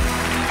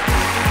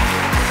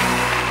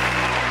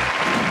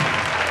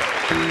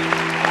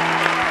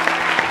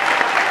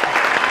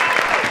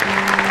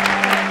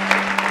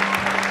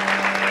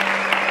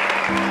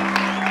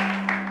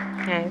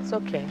 It's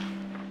okay.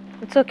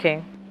 It's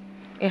okay.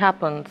 It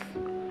happens.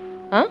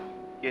 Huh?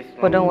 Yes, ma'am.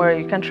 But don't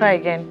worry, you can try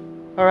again.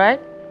 All right?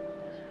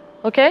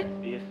 Okay?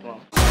 Yes, ma'am.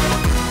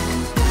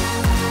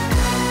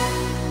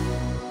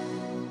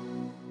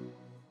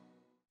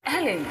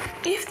 Helen,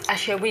 if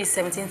Ashewi is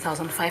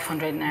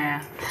 17,500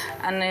 naira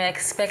and you're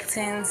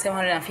expecting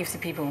 750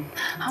 people,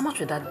 how much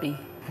would that be?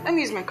 Let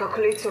me use my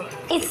calculator.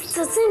 It's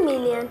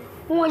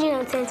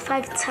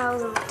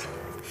 13,125,000.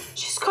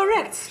 She's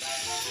correct.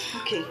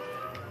 Okay.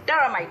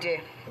 Dara, my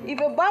dear, if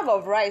a bag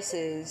of rice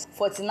is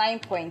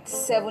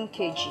 49.7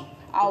 kg,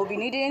 I will be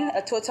needing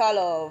a total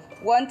of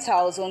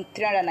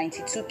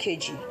 1,392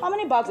 kg. How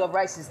many bags of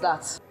rice is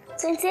that?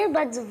 28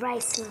 bags of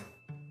rice, ma'am.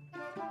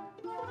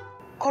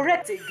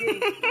 Correct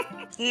again.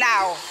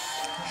 Now,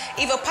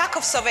 if a pack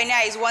of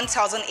souvenir is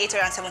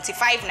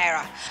 1,875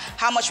 naira,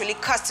 how much will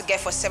it cost to get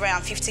for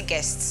 750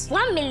 guests?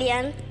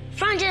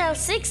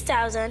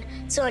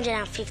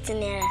 1,406,250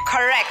 naira.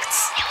 Correct.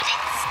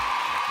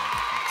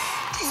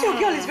 This your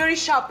girl is very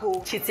sharp,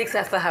 oh. She takes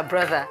after her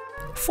brother.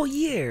 For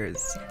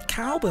years,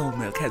 Cowbell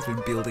Milk has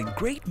been building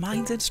great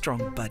minds and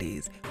strong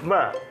bodies.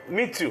 Ma,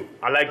 me too.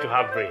 I like to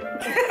have brain.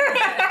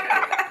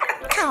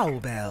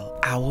 Cowbell,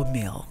 our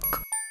milk.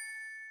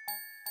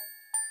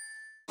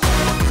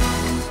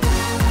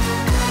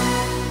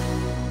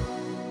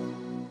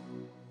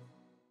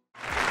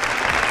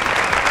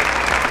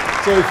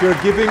 So if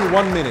you're giving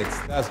 1 minute,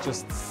 that's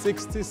just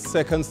 60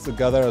 seconds to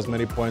gather as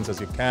many points as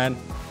you can.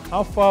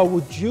 How far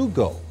would you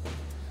go?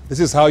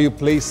 This is how you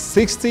play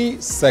 60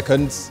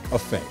 Seconds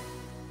of Fame.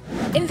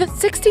 In the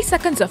 60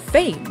 Seconds of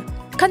Fame,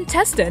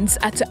 contestants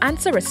are to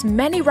answer as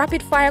many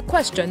rapid-fire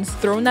questions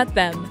thrown at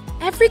them.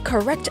 Every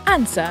correct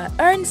answer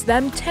earns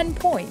them 10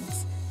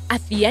 points.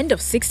 At the end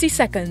of 60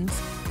 seconds,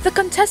 the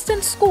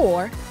contestant's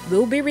score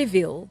will be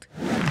revealed.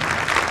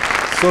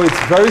 So it's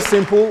very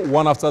simple,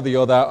 one after the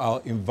other.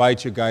 I'll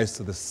invite you guys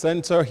to the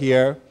center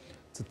here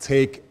to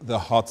take the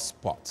hot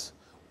spot.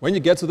 When you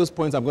get to this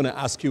point, I'm going to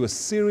ask you a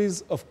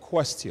series of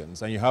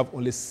questions, and you have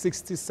only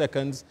 60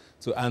 seconds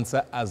to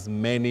answer as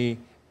many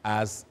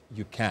as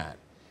you can.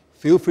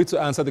 Feel free to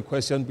answer the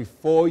question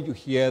before you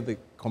hear the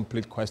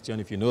complete question.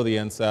 If you know the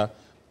answer,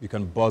 you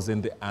can buzz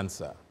in the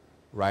answer,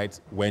 right,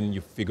 when you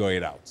figure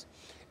it out.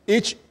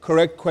 Each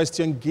correct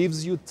question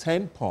gives you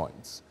 10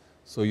 points.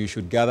 So you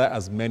should gather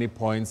as many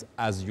points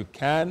as you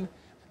can.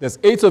 There's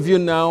 8 of you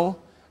now,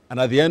 and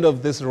at the end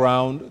of this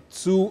round,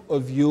 2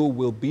 of you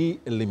will be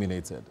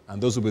eliminated.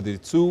 And those will be the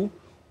 2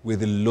 with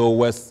the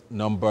lowest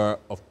number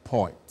of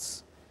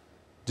points.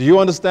 Do you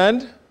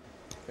understand?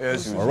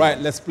 Yes. All right,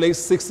 let's play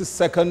 60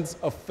 Seconds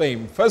of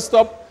Fame. First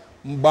up,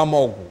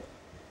 Mbamogu.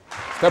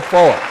 Step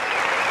forward.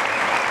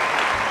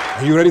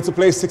 Are you ready to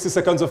play 60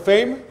 Seconds of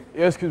Fame?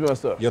 Yes, excuse me,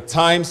 master. Your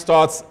time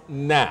starts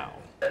now.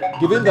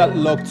 Given that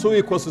log 2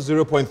 equals to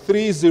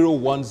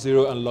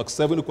 0.3010 and log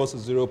 7 equals to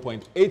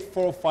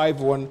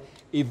 0.8451,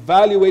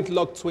 evaluate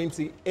log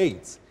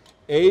 28.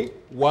 A,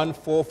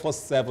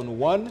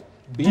 14471,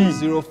 B,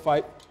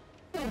 05.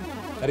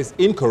 That is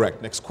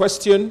incorrect. Next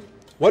question.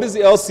 What is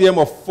the LCM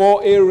of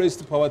 4a raised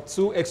to power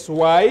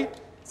 2xy,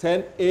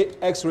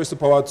 10ax raised to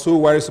power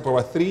 2y raised to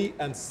power 3,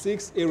 and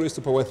 6a raised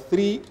to power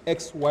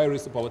 3xy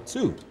raised to power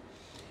 2?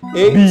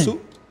 A, 2.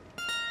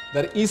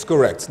 That is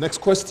correct. Next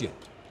question.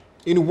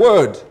 In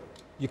Word,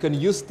 you can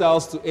use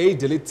styles to A,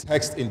 delete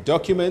text in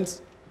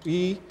documents,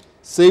 B,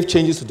 save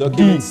changes to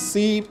documents,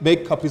 C,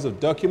 make copies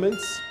of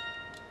documents.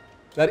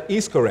 That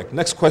is correct.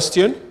 Next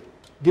question.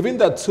 Given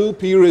that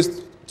 2p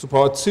raised to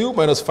power 2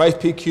 minus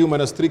 5pq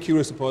minus 3q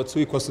raised to power 2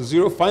 equals to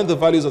 0, find the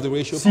values of the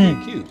ratio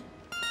pq.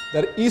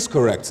 That is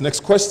correct.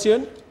 Next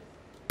question.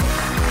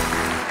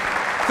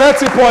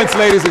 30 points,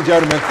 ladies and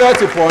gentlemen.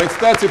 30 points,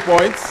 30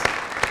 points.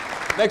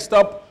 Next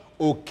up,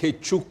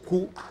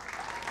 Okechukwu.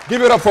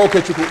 Give it up for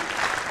Okechukwu.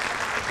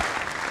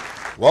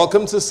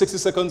 Welcome to 60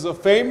 Seconds of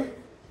Fame.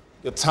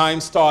 Your time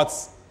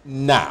starts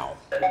now.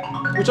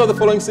 Which of the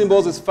following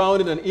symbols is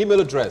found in an email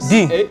address?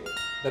 D. A.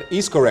 That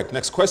is correct.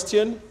 Next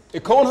question. A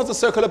cone has a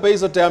circular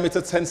base of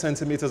diameter 10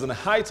 centimeters and a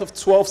height of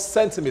 12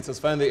 centimeters.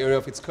 Find the area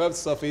of its curved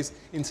surface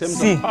in terms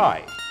C. of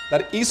pi.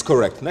 That is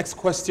correct. Next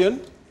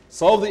question.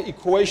 Solve the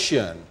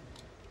equation.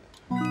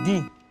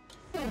 D.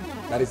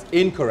 That is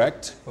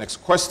incorrect. Next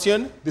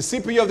question. The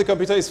CPU of the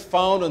computer is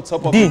found on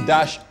top of D. the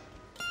dash.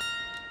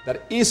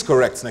 That is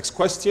correct. Next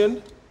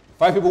question.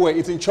 5 people were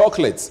eating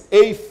chocolates.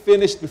 A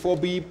finished before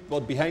B,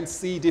 but behind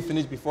C. D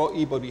finished before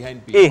E, but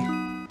behind B. A.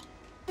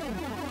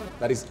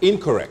 That is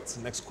incorrect.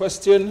 Next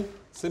question.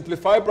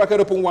 Simplify bracket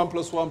open 1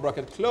 plus 1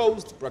 bracket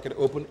closed, bracket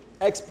open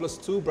x plus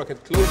 2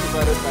 bracket closed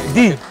divided by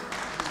D.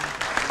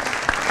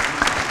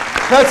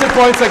 30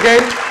 points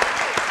again.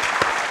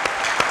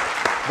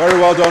 Very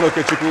well done,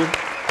 Okechukwu.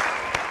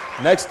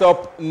 Next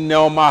up,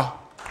 Neoma.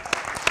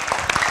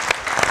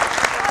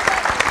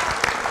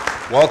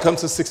 Welcome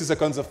to 60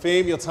 Seconds of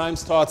Fame. Your time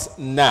starts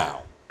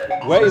now.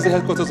 Where is the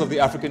headquarters of the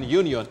African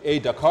Union? A,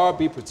 Dakar,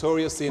 B,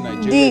 Pretoria, C,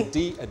 Nigeria,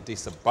 D,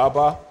 Addis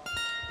Ababa.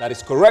 That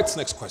is correct.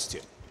 Next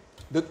question.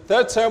 The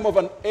third term of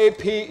an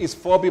AP is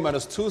 4B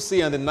minus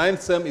 2C, and the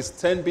ninth term is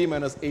 10B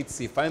minus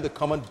 8C. Find the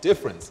common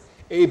difference.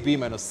 AB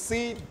minus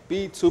C,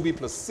 B, 2B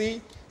plus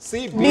C,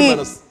 C, B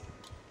minus...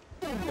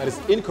 That is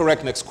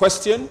incorrect. Next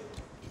question.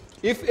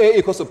 If A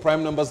equals to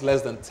prime numbers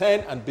less than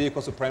 10 and B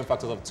equals to prime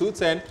factors of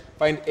 210,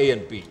 find A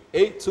and B.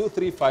 A, 2,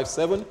 3, 5,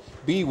 7,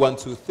 B, 1,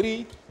 2,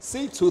 3,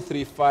 C, 2,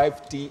 3,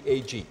 5, D,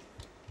 A, G.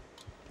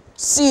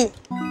 C.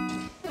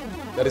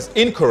 That is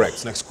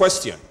incorrect. Next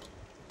question.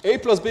 A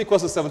plus B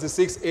equals to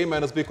 76, A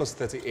minus B equals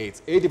to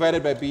 38. A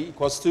divided by B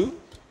equals to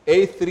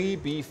A3,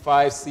 B5,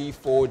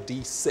 C4,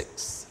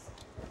 D6.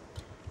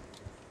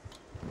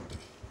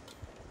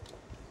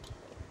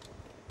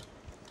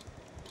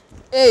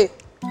 A.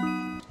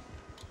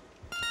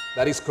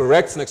 That is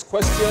correct. Next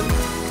question.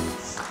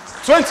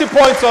 20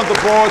 points on the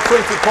board.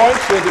 20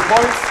 points, 20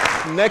 points.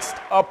 Next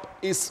up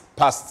is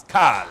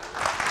Pascal.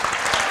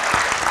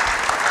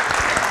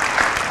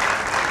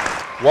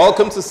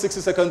 Welcome to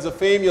 60 Seconds of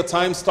Fame. Your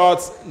time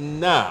starts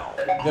now.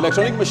 The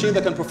electronic machine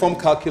that can perform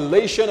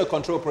calculation or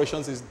control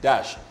operations is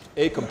dash.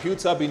 A,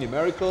 computer, B,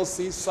 numerical,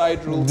 C,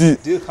 side rule, D,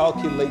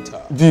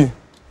 calculator. D.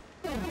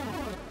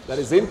 That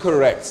is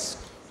incorrect.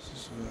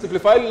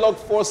 Simplify log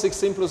 4,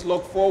 16 plus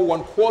log 4,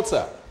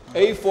 1/4.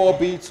 A, 4,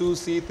 B, 2,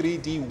 C, 3,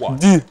 D, 1.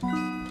 D.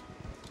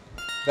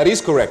 That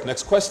is correct.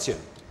 Next question.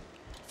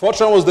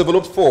 Fortran was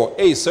developed for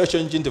A, search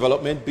engine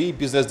development, B,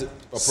 business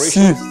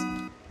operations.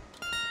 C.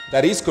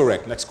 That is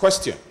correct. Next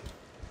question.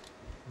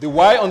 The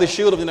Y on the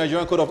shield of the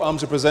Nigerian coat of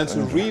arms represents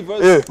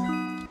rivers.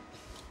 That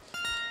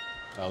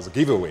was a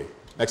giveaway.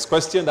 Next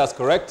question, that's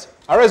correct.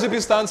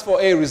 RSVP stands for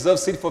A, reserved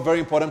seat for very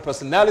important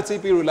personality.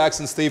 B, relax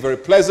and stay very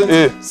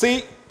pleasant.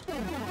 C,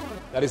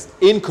 that is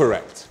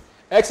incorrect.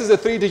 X is a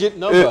 3-digit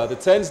number. The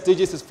 10th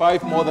digit is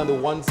 5 more than the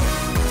 1's.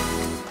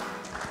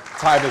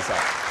 Time is up.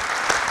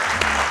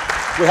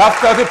 We have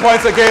 30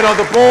 points again on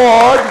the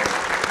board.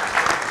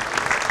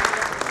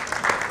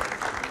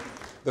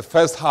 The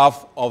first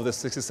half of the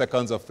 60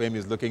 Seconds of Fame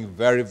is looking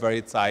very,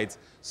 very tight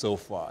so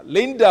far.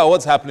 Linda,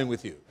 what's happening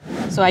with you?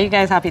 So are you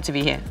guys happy to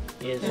be here?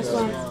 Yes.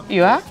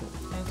 You are?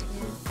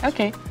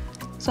 Okay.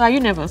 So are you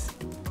nervous?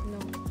 No.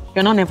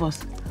 You're not nervous?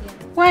 Yeah.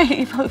 Why?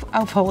 If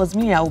I was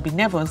me, I would be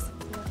nervous.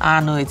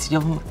 No, it's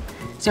your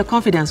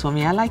confidence for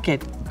me. I like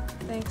it.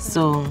 Thanks.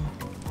 So,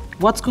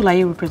 what school are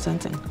you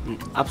representing?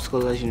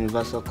 Upscholars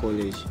Universal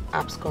College.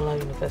 Upscholar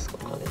Universal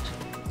College.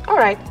 All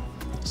right.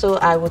 So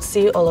I would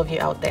see all of you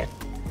out there.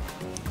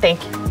 Thank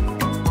you.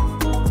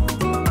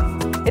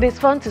 It is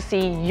fun to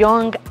see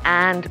young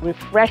and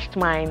refreshed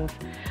minds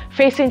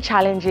facing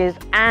challenges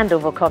and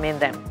overcoming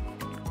them.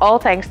 All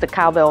thanks to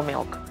Cowbell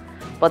Milk.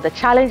 But the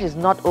challenge is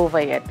not over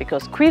yet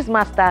because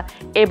Quizmaster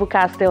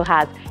Ebuka still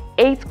has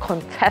 8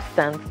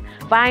 contestants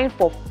vying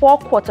for 4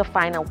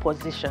 quarterfinal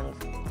positions.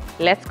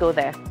 Let's go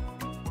there.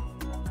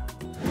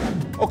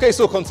 Okay,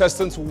 so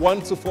contestants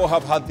 1 to 4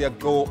 have had their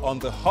go on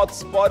the hot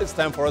spot. It's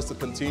time for us to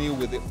continue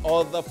with the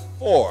other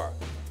 4.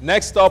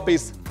 Next up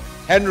is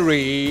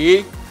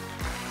Henry.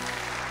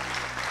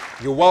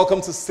 You're welcome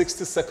to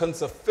 60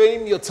 Seconds of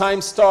Fame. Your time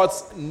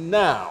starts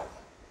now.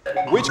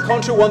 Which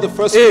country won the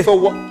first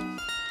FIFA World?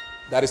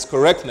 That is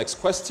correct. Next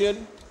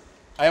question.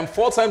 I am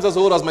 4 times as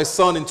old as my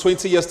son. In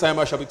 20 years' time,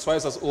 I shall be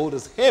twice as old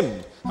as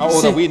him. How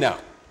old are we now?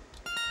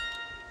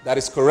 That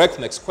is correct.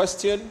 Next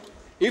question.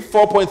 If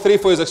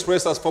 4.34 is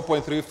expressed as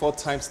 4.34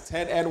 times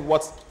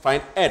 10n,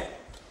 find n?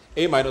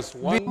 A minus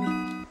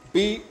 1,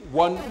 B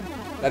 1.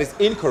 That is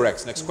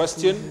incorrect. Next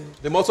question.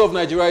 The motto of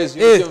Nigeria is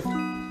unity of...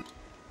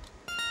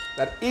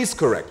 That is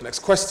correct. Next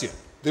question.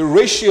 The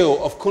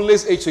ratio of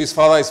Kunle's age to his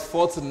father is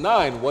 4 to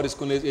 9. What is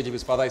Kunle's age if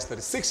his father is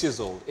 36 years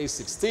old? A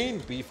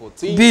 16, B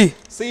 14, B.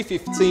 C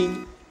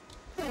 15.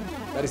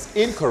 That is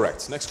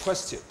incorrect. Next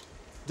question.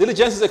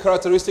 Diligence is a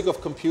characteristic of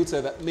computer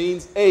that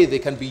means A, they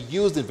can be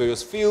used in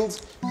various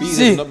fields, B,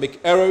 they do not make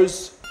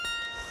errors.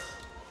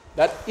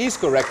 That is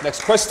correct.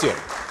 Next question.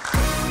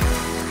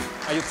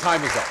 And your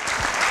time is up.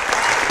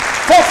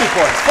 40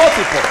 points,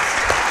 40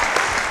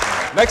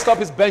 points. Next up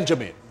is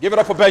Benjamin. Give it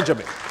up for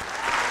Benjamin.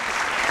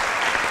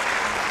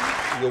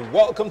 You're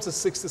welcome to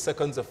 60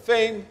 Seconds of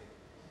Fame.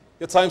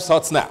 Your time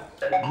starts now.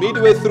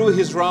 Midway through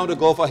his round, a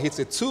golfer hits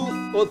a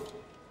 2.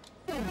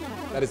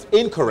 That is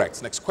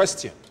incorrect. Next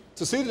question.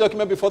 To see the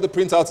document before the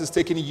printout is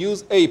taken,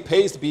 use A,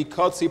 paste, B,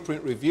 cut, C,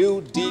 print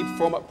review, D,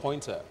 format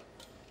pointer.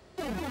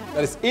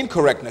 That is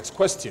incorrect. Next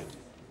question.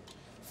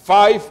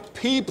 5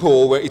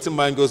 people were eating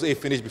mangoes. A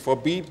finished before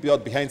B,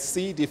 but behind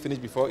C, D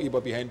finished before E,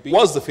 but behind B.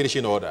 What's the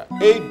finishing order?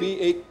 A, B,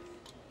 A.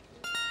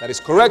 That is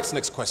correct.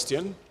 Next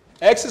question.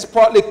 X is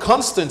partly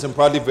constant and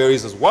partly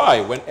varies as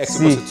Y when X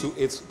equals to 2,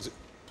 8.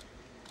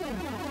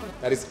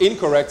 That is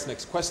incorrect.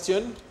 Next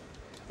question.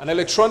 An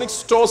electronic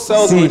store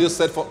sells radio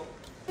set for...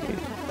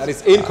 That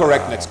is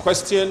incorrect. Next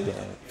question.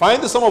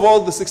 Find the sum of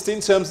all the 16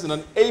 terms in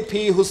an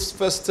AP whose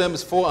first term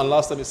is 4 and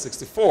last term is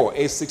 64.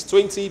 A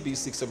 620, B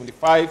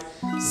 675,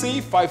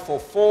 C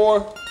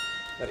 544.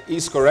 That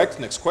is correct.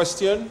 Next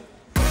question.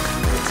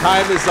 The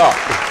time is up.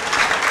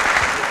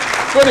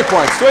 20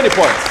 points, 20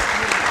 points.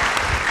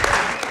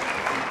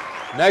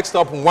 Next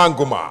up,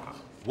 Wanguma.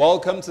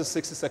 Welcome to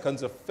 60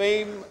 Seconds of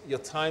Fame. Your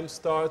time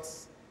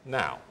starts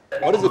now.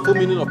 What is the full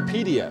meaning of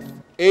PDF?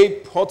 A,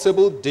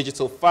 portable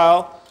digital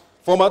file.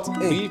 Format,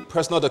 B,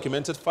 personal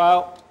documented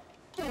file.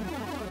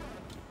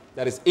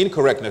 That is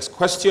incorrect. Next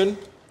question.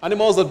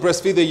 Animals that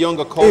breastfeed their young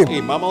are called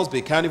A, mammals,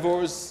 B,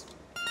 carnivores.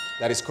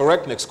 That is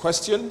correct. Next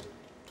question.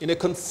 In a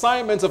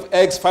consignment of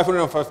eggs,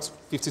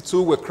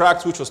 552 were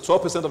cracked, which was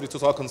 12% of the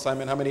total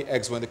consignment. How many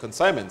eggs were in the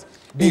consignment?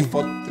 A,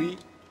 43.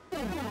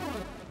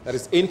 That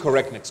is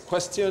incorrect. Next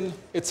question.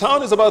 A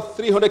town is about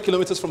 300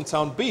 kilometers from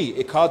town B.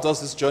 A car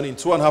does this journey in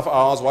 2.5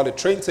 hours, while a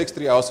train takes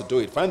 3 hours to do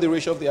it. Find the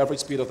ratio of the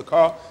average speed of the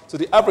car to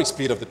the average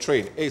speed of the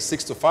train. A,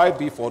 6 to 5,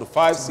 B, 4 to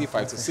 5, C,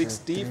 5 to 6,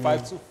 D,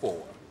 5 to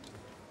 4.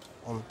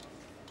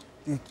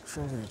 The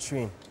train to the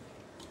train.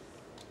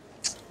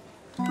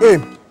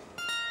 A.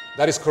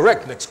 That is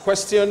correct. Next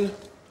question.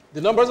 The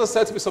numbers are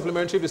said to be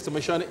supplementary if the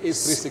summation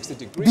is 360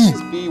 degrees,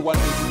 B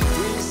 180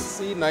 degrees,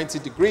 C 90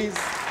 degrees.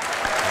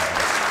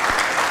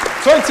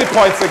 20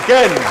 points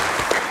again.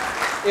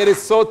 It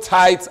is so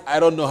tight,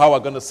 I don't know how we're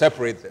going to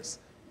separate this.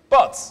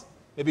 But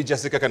maybe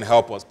Jessica can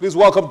help us. Please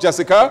welcome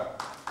Jessica.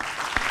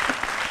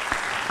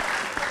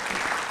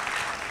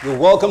 You're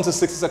welcome to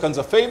 60 Seconds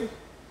of Fame.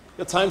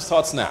 Your time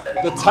starts now.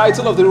 The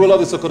title of the ruler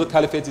of the Sokoto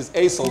Caliphate is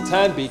A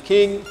Sultan, B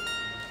King.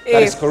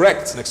 That is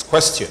correct. Next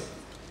question.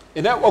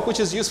 A network which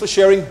is used for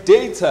sharing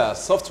data,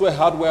 software,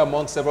 hardware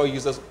among several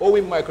users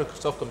owing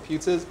Microsoft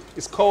computers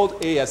is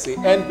called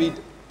ASAN.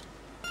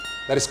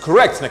 That is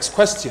correct. Next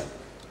question.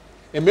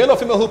 A male or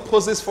female who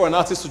poses for an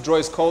artist to draw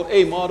is called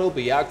A model,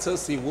 B actor,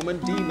 C woman,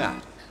 D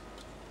man.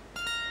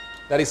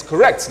 That is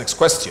correct. Next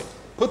question.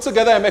 Put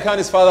together Emeka and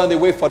his father and they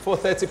weigh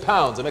 430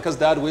 pounds. Emeka's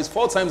dad weighs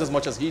 4 times as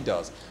much as he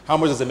does. How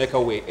much does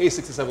Emeka weigh? A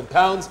 67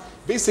 pounds,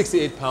 B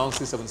 68 pounds,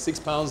 C 76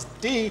 pounds,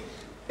 D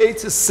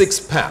 86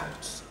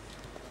 pounds.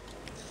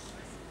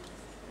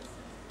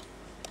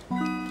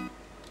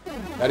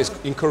 That is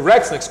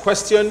incorrect. Next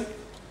question.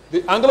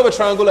 The angle of a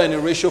triangle are in a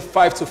ratio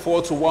 5 to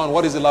 4 to 1.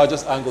 What is the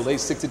largest angle? A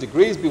 60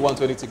 degrees, B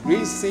 120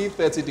 degrees, C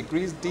 30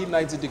 degrees, D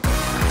 90 degrees.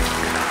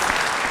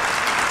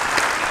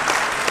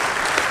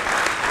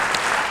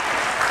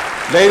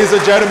 Ladies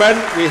and gentlemen,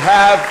 we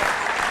have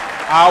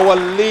our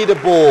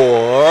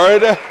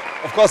leaderboard.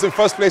 Of course, in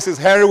first place is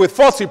Henry with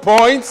 40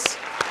 points.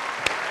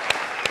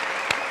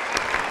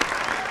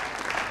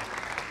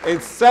 In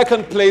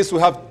second place, we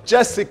have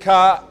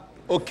Jessica,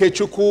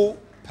 Okechukwu,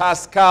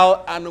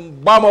 Pascal, and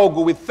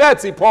Mbamogu with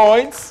 30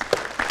 points.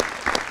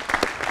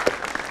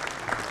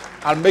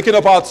 And making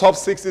up our top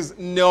 6 is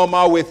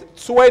Neoma with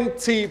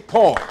 20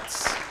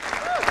 points.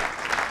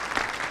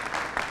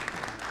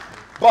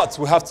 But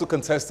we have 2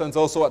 contestants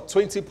also at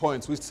 20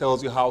 points, which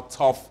tells you how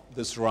tough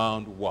this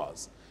round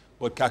was.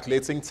 But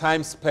calculating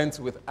time spent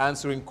with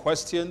answering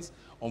questions,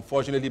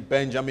 unfortunately,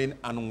 Benjamin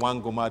and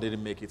Wangoma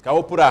didn't make it. Can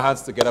we put our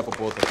hands together for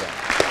both of them?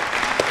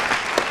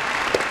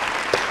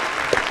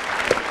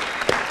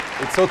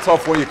 It's so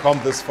tough when you come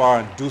this far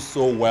and do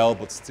so well,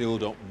 but still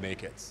don't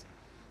make it.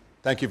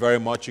 Thank you very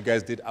much. You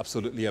guys did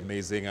absolutely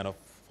amazing. And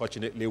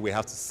unfortunately, we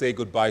have to say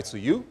goodbye to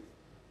you.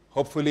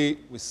 Hopefully,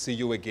 we see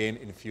you again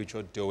in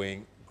future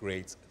doing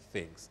great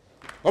things.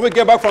 When we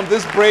get back from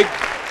this break,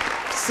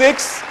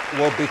 6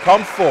 will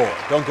become 4.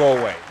 Don't go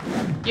away.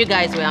 You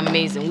guys were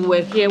amazing. We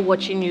were here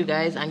watching you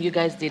guys, and you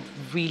guys did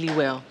really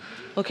well.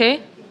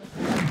 Okay?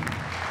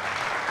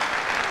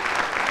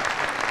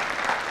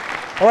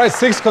 All right,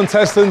 6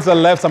 contestants are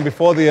left, and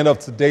before the end of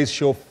today's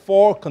show,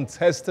 4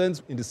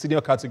 contestants in the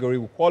senior category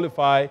will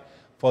qualify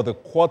for the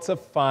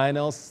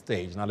quarter-final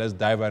stage. Now let's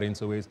dive right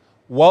into it.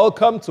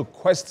 Welcome to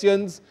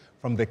questions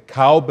from the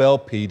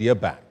Cowbellpedia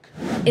Bank.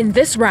 In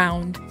this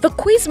round, the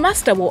quiz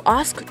master will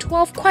ask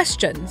 12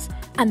 questions,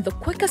 and the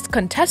quickest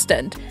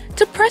contestant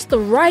to press the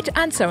right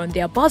answer on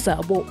their buzzer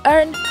will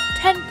earn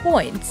 10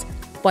 points,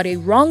 but a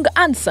wrong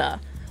answer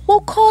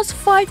will cause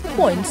 5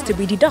 points to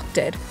be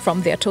deducted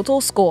from their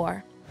total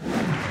score.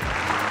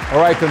 All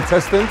right,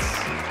 contestants,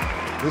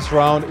 this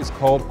round is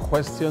called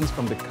Questions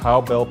from the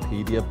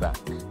Cowbellpedia Bank.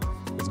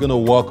 It's going to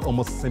work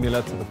almost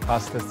similar to the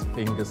Fastest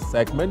Fingers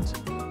segment.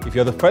 If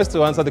you're the first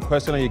to answer the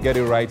question and you get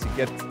it right, you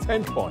get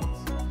 10 points.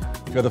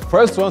 If you're the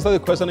first to answer the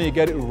question and you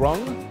get it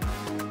wrong,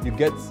 you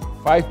get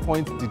 5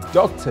 points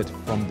deducted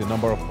from the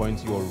number of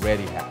points you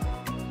already have.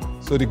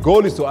 So the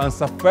goal is to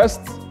answer first,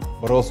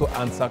 but also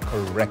answer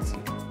correctly.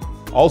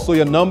 Also,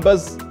 your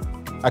numbers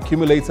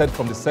accumulated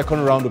from the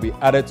second round will be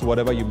added to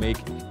whatever you make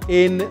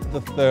in the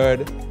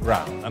third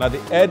round. And at the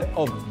end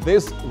of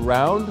this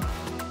round,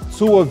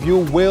 2 of you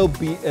will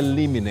be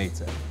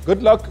eliminated.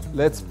 Good luck.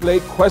 Let's play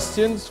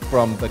questions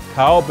from the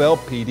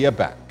Cowbellpedia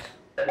Bank.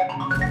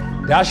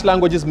 Dash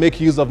languages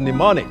make use of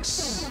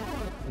mnemonics.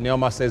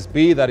 Neoma says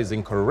B, that is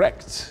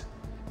incorrect.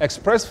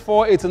 Express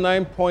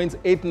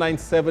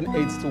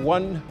 489.8978 to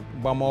 1.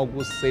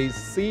 Bamogu says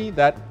C,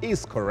 that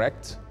is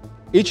correct.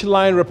 Each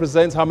line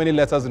represents how many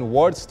letters in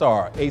word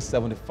star? A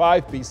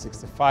 75, B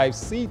 65,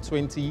 C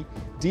 20,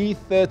 D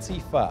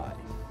 35.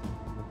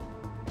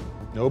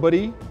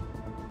 Nobody?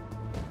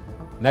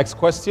 Next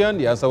question,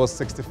 the answer was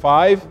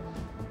 65.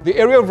 The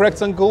area of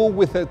rectangle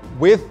with a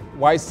width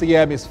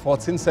YCM is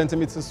 14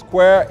 centimeters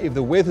square. If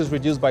the width is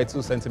reduced by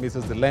 2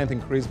 centimeters, the length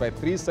increased by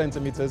 3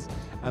 centimeters,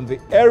 and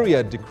the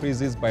area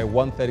decreases by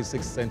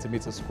 136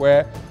 centimeters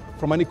square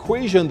from an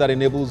equation that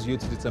enables you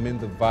to determine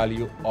the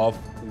value of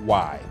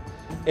y.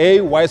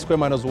 A, y squared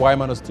minus y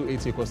minus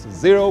 280 equals to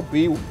 0.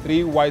 B,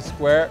 3y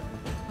squared.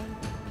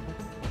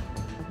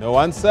 No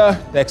answer.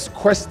 Next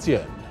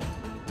question.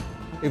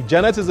 If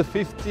Janet is the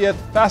 50th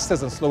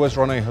fastest and slowest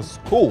runner in her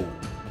school,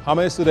 how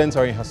many students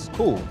are in her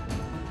school?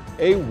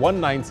 A,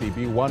 190,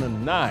 B,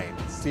 109,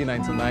 C,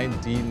 99,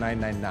 D,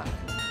 999.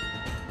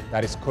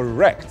 That is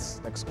correct.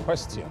 Next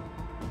question.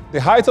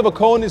 The height of a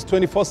cone is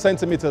 24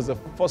 centimeters. The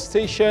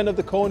frustation of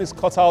the cone is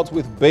cut out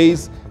with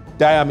base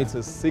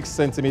diameter 6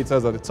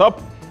 centimeters at the top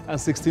and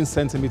 16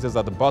 centimeters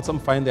at the bottom.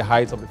 Find the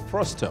height of the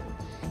frustum.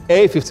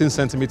 A, 15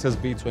 centimeters,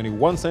 B,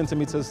 21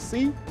 centimeters,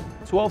 C,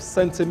 12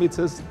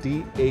 centimeters,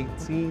 D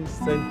 18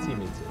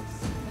 centimeters.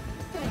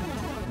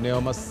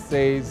 Neoma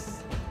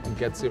says and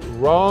gets it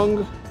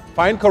wrong.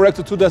 Find correct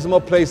to two decimal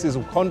places.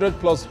 100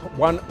 plus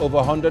 1 over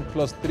 100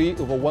 plus 3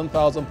 over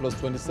 1,000 plus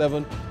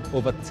 27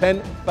 over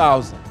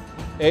 10,000.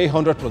 A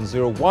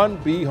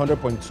 100.01, B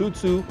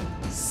 100.22,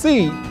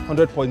 C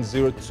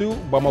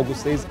 100.02. Bamagu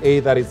says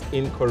A, that is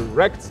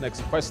incorrect. Next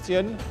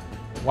question.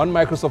 1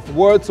 Microsoft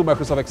Word, 2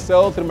 Microsoft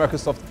Excel, 3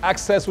 Microsoft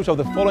Access. Which of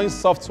the following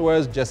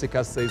softwares?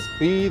 Jessica says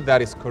B, that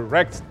is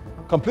correct.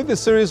 Complete the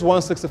series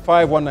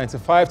 165,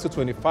 195,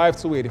 225,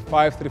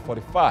 285,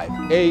 345.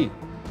 A.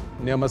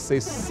 Neoma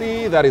says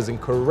C, that is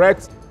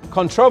incorrect.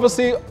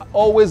 Controversy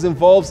always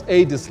involves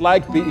A,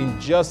 dislike, B,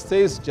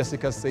 injustice.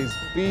 Jessica says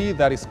B,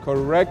 that is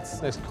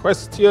correct. Next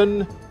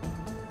question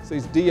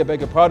says D, I beg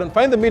your pardon.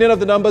 Find the meaning of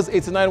the numbers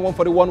 89,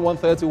 141,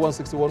 130,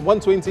 161,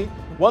 120,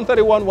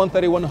 131,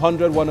 131,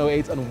 100,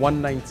 108, and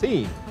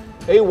 119.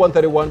 A,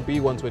 131,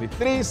 B,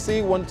 123,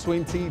 C,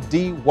 120,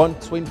 D,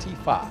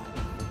 125.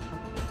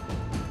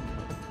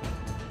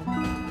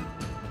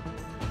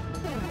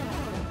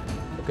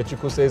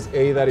 Okechukwu says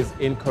A, that is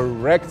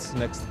incorrect.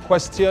 Next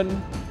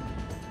question.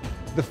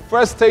 The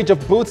first stage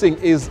of booting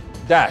is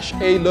dash.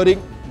 A,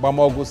 loading.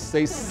 Bamagu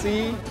says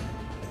C,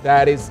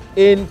 that is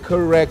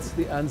incorrect.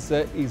 The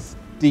answer is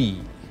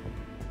D.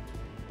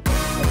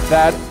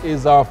 That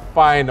is our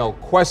final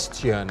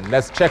question.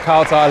 Let's check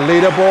out our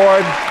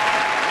leaderboard.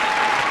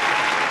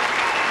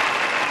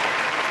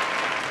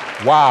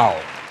 Wow.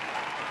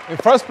 In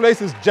first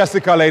place is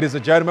Jessica, ladies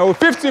and gentlemen, with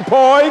 50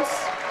 points.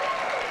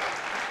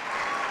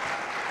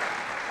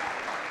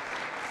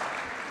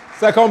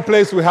 Second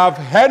place, we have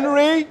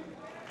Henry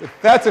with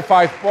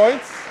 35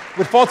 points,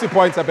 with 40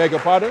 points, I beg your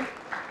pardon.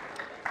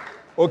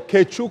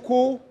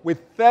 Okechukwu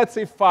with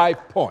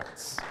 35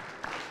 points.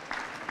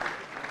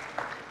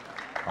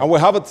 And we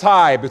have a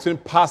tie between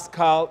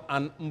Pascal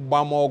and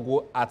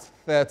Mbamogu at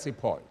 30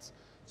 points.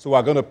 So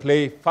we're going to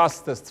play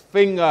fastest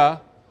finger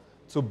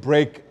to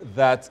break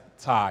that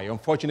tie.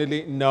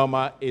 Unfortunately,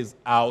 Neoma is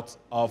out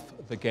of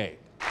the game.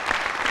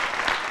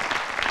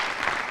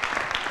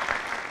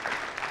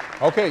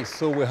 Okay,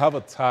 so we have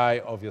a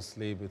tie,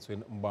 obviously,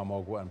 between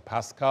Mbamogu and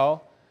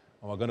Pascal.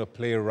 And we're going to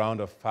play a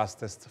round of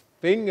fastest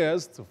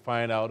fingers to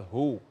find out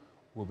who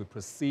will be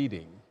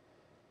proceeding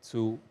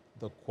to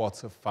the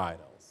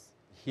quarterfinals.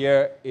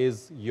 Here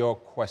is your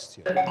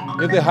question.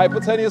 If the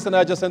hypotenuse and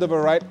adjacent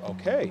are right,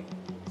 okay.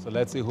 So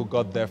let's see who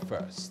got there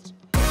first.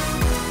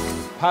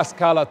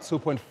 Pascal at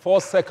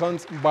 2.4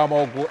 seconds,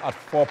 Mbamogu at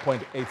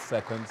 4.8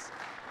 seconds.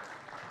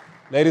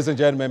 Ladies and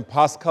gentlemen,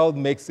 Pascal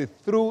makes it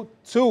through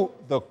to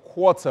the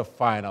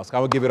quarterfinals.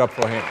 Can we give it up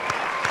for him?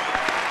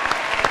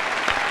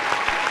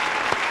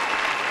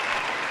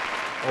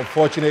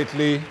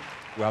 Unfortunately,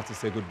 we have to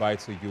say goodbye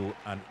to you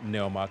and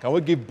Neoma. Can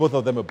we give both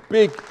of them a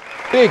big,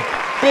 big,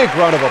 big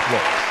round of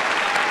applause?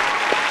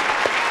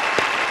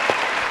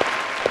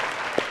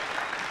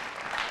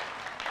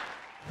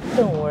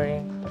 Don't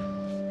worry.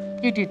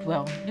 You did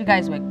well. You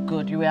guys were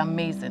good. You were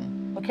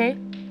amazing. Okay?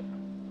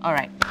 All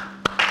right.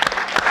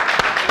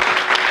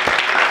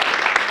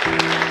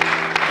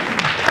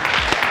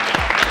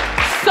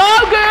 So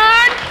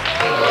good!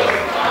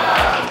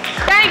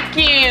 Thank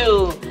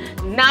you!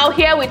 Now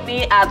here with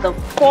me are the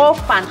 4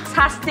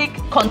 fantastic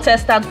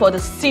contestants for the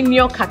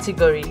senior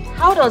category.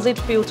 How does it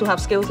feel to have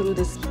scaled through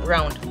this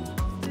round?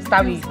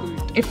 Stavi,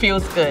 it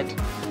feels good.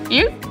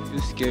 You? It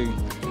was scary.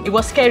 It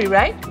was scary,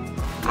 right?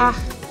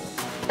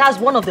 That's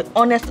one of the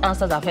honest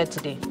answers I've heard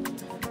today.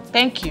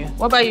 Thank you.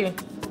 What about you?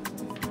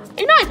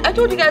 You know, I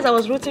told you guys I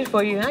was rooting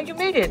for you, and you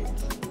made it.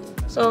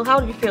 So how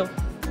do you feel?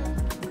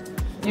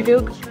 You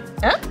feel good?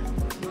 Huh? I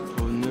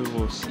was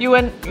nervous. You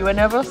were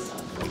nervous?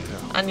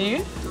 Yeah. And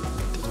you?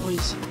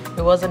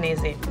 It wasn't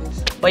easy.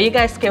 But you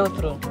guys scaled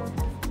through.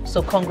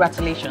 So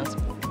congratulations.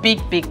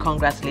 Big, big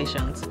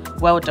congratulations.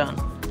 Well done.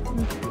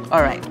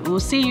 All right. We'll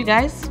see you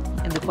guys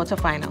in the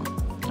quarterfinal.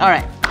 All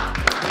right.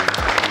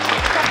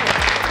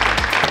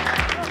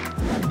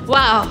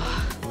 Wow.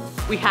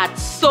 We had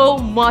so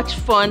much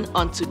fun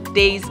on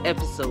today's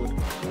episode.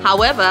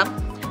 However,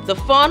 the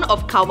fun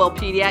of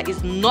Cowbellpedia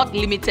is not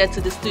limited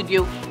to the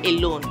studio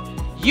alone.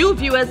 You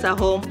viewers at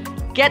home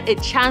get a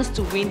chance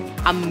to win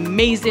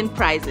amazing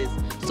prizes.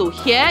 So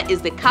here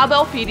is the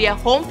Cowbellpedia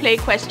home play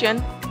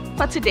question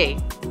for today.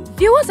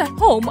 Viewers at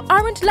home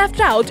aren't left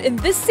out in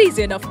this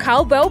season of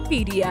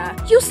Cowbellpedia.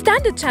 You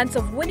stand a chance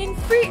of winning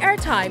free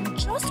airtime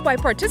just by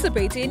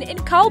participating in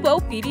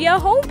Cowbellpedia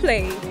home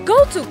play.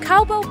 Go to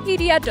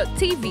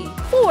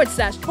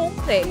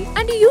cowbellpedia.tv/homeplay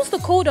and use the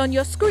code on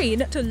your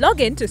screen to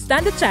log in to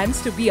stand a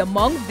chance to be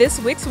among this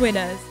week's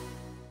winners.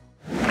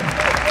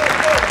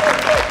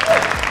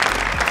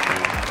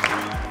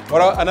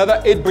 Well,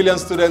 another 8 billion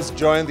students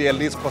joined the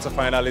elite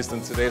quarterfinalists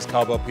in today's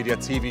Cowbellpedia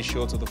TV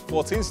show. To the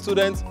 14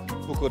 students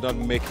who could not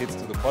make it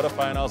to the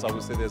quarterfinals, I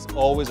would say there's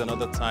always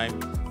another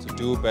time to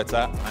do better,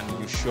 and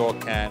you sure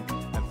can.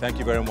 And thank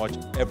you very much.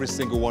 Every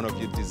single one of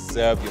you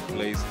deserve your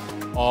place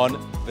on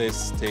this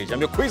stage.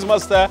 I'm your quiz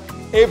master,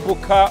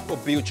 Ebuka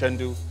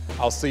Obiuchendu.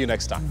 I'll see you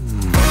next time.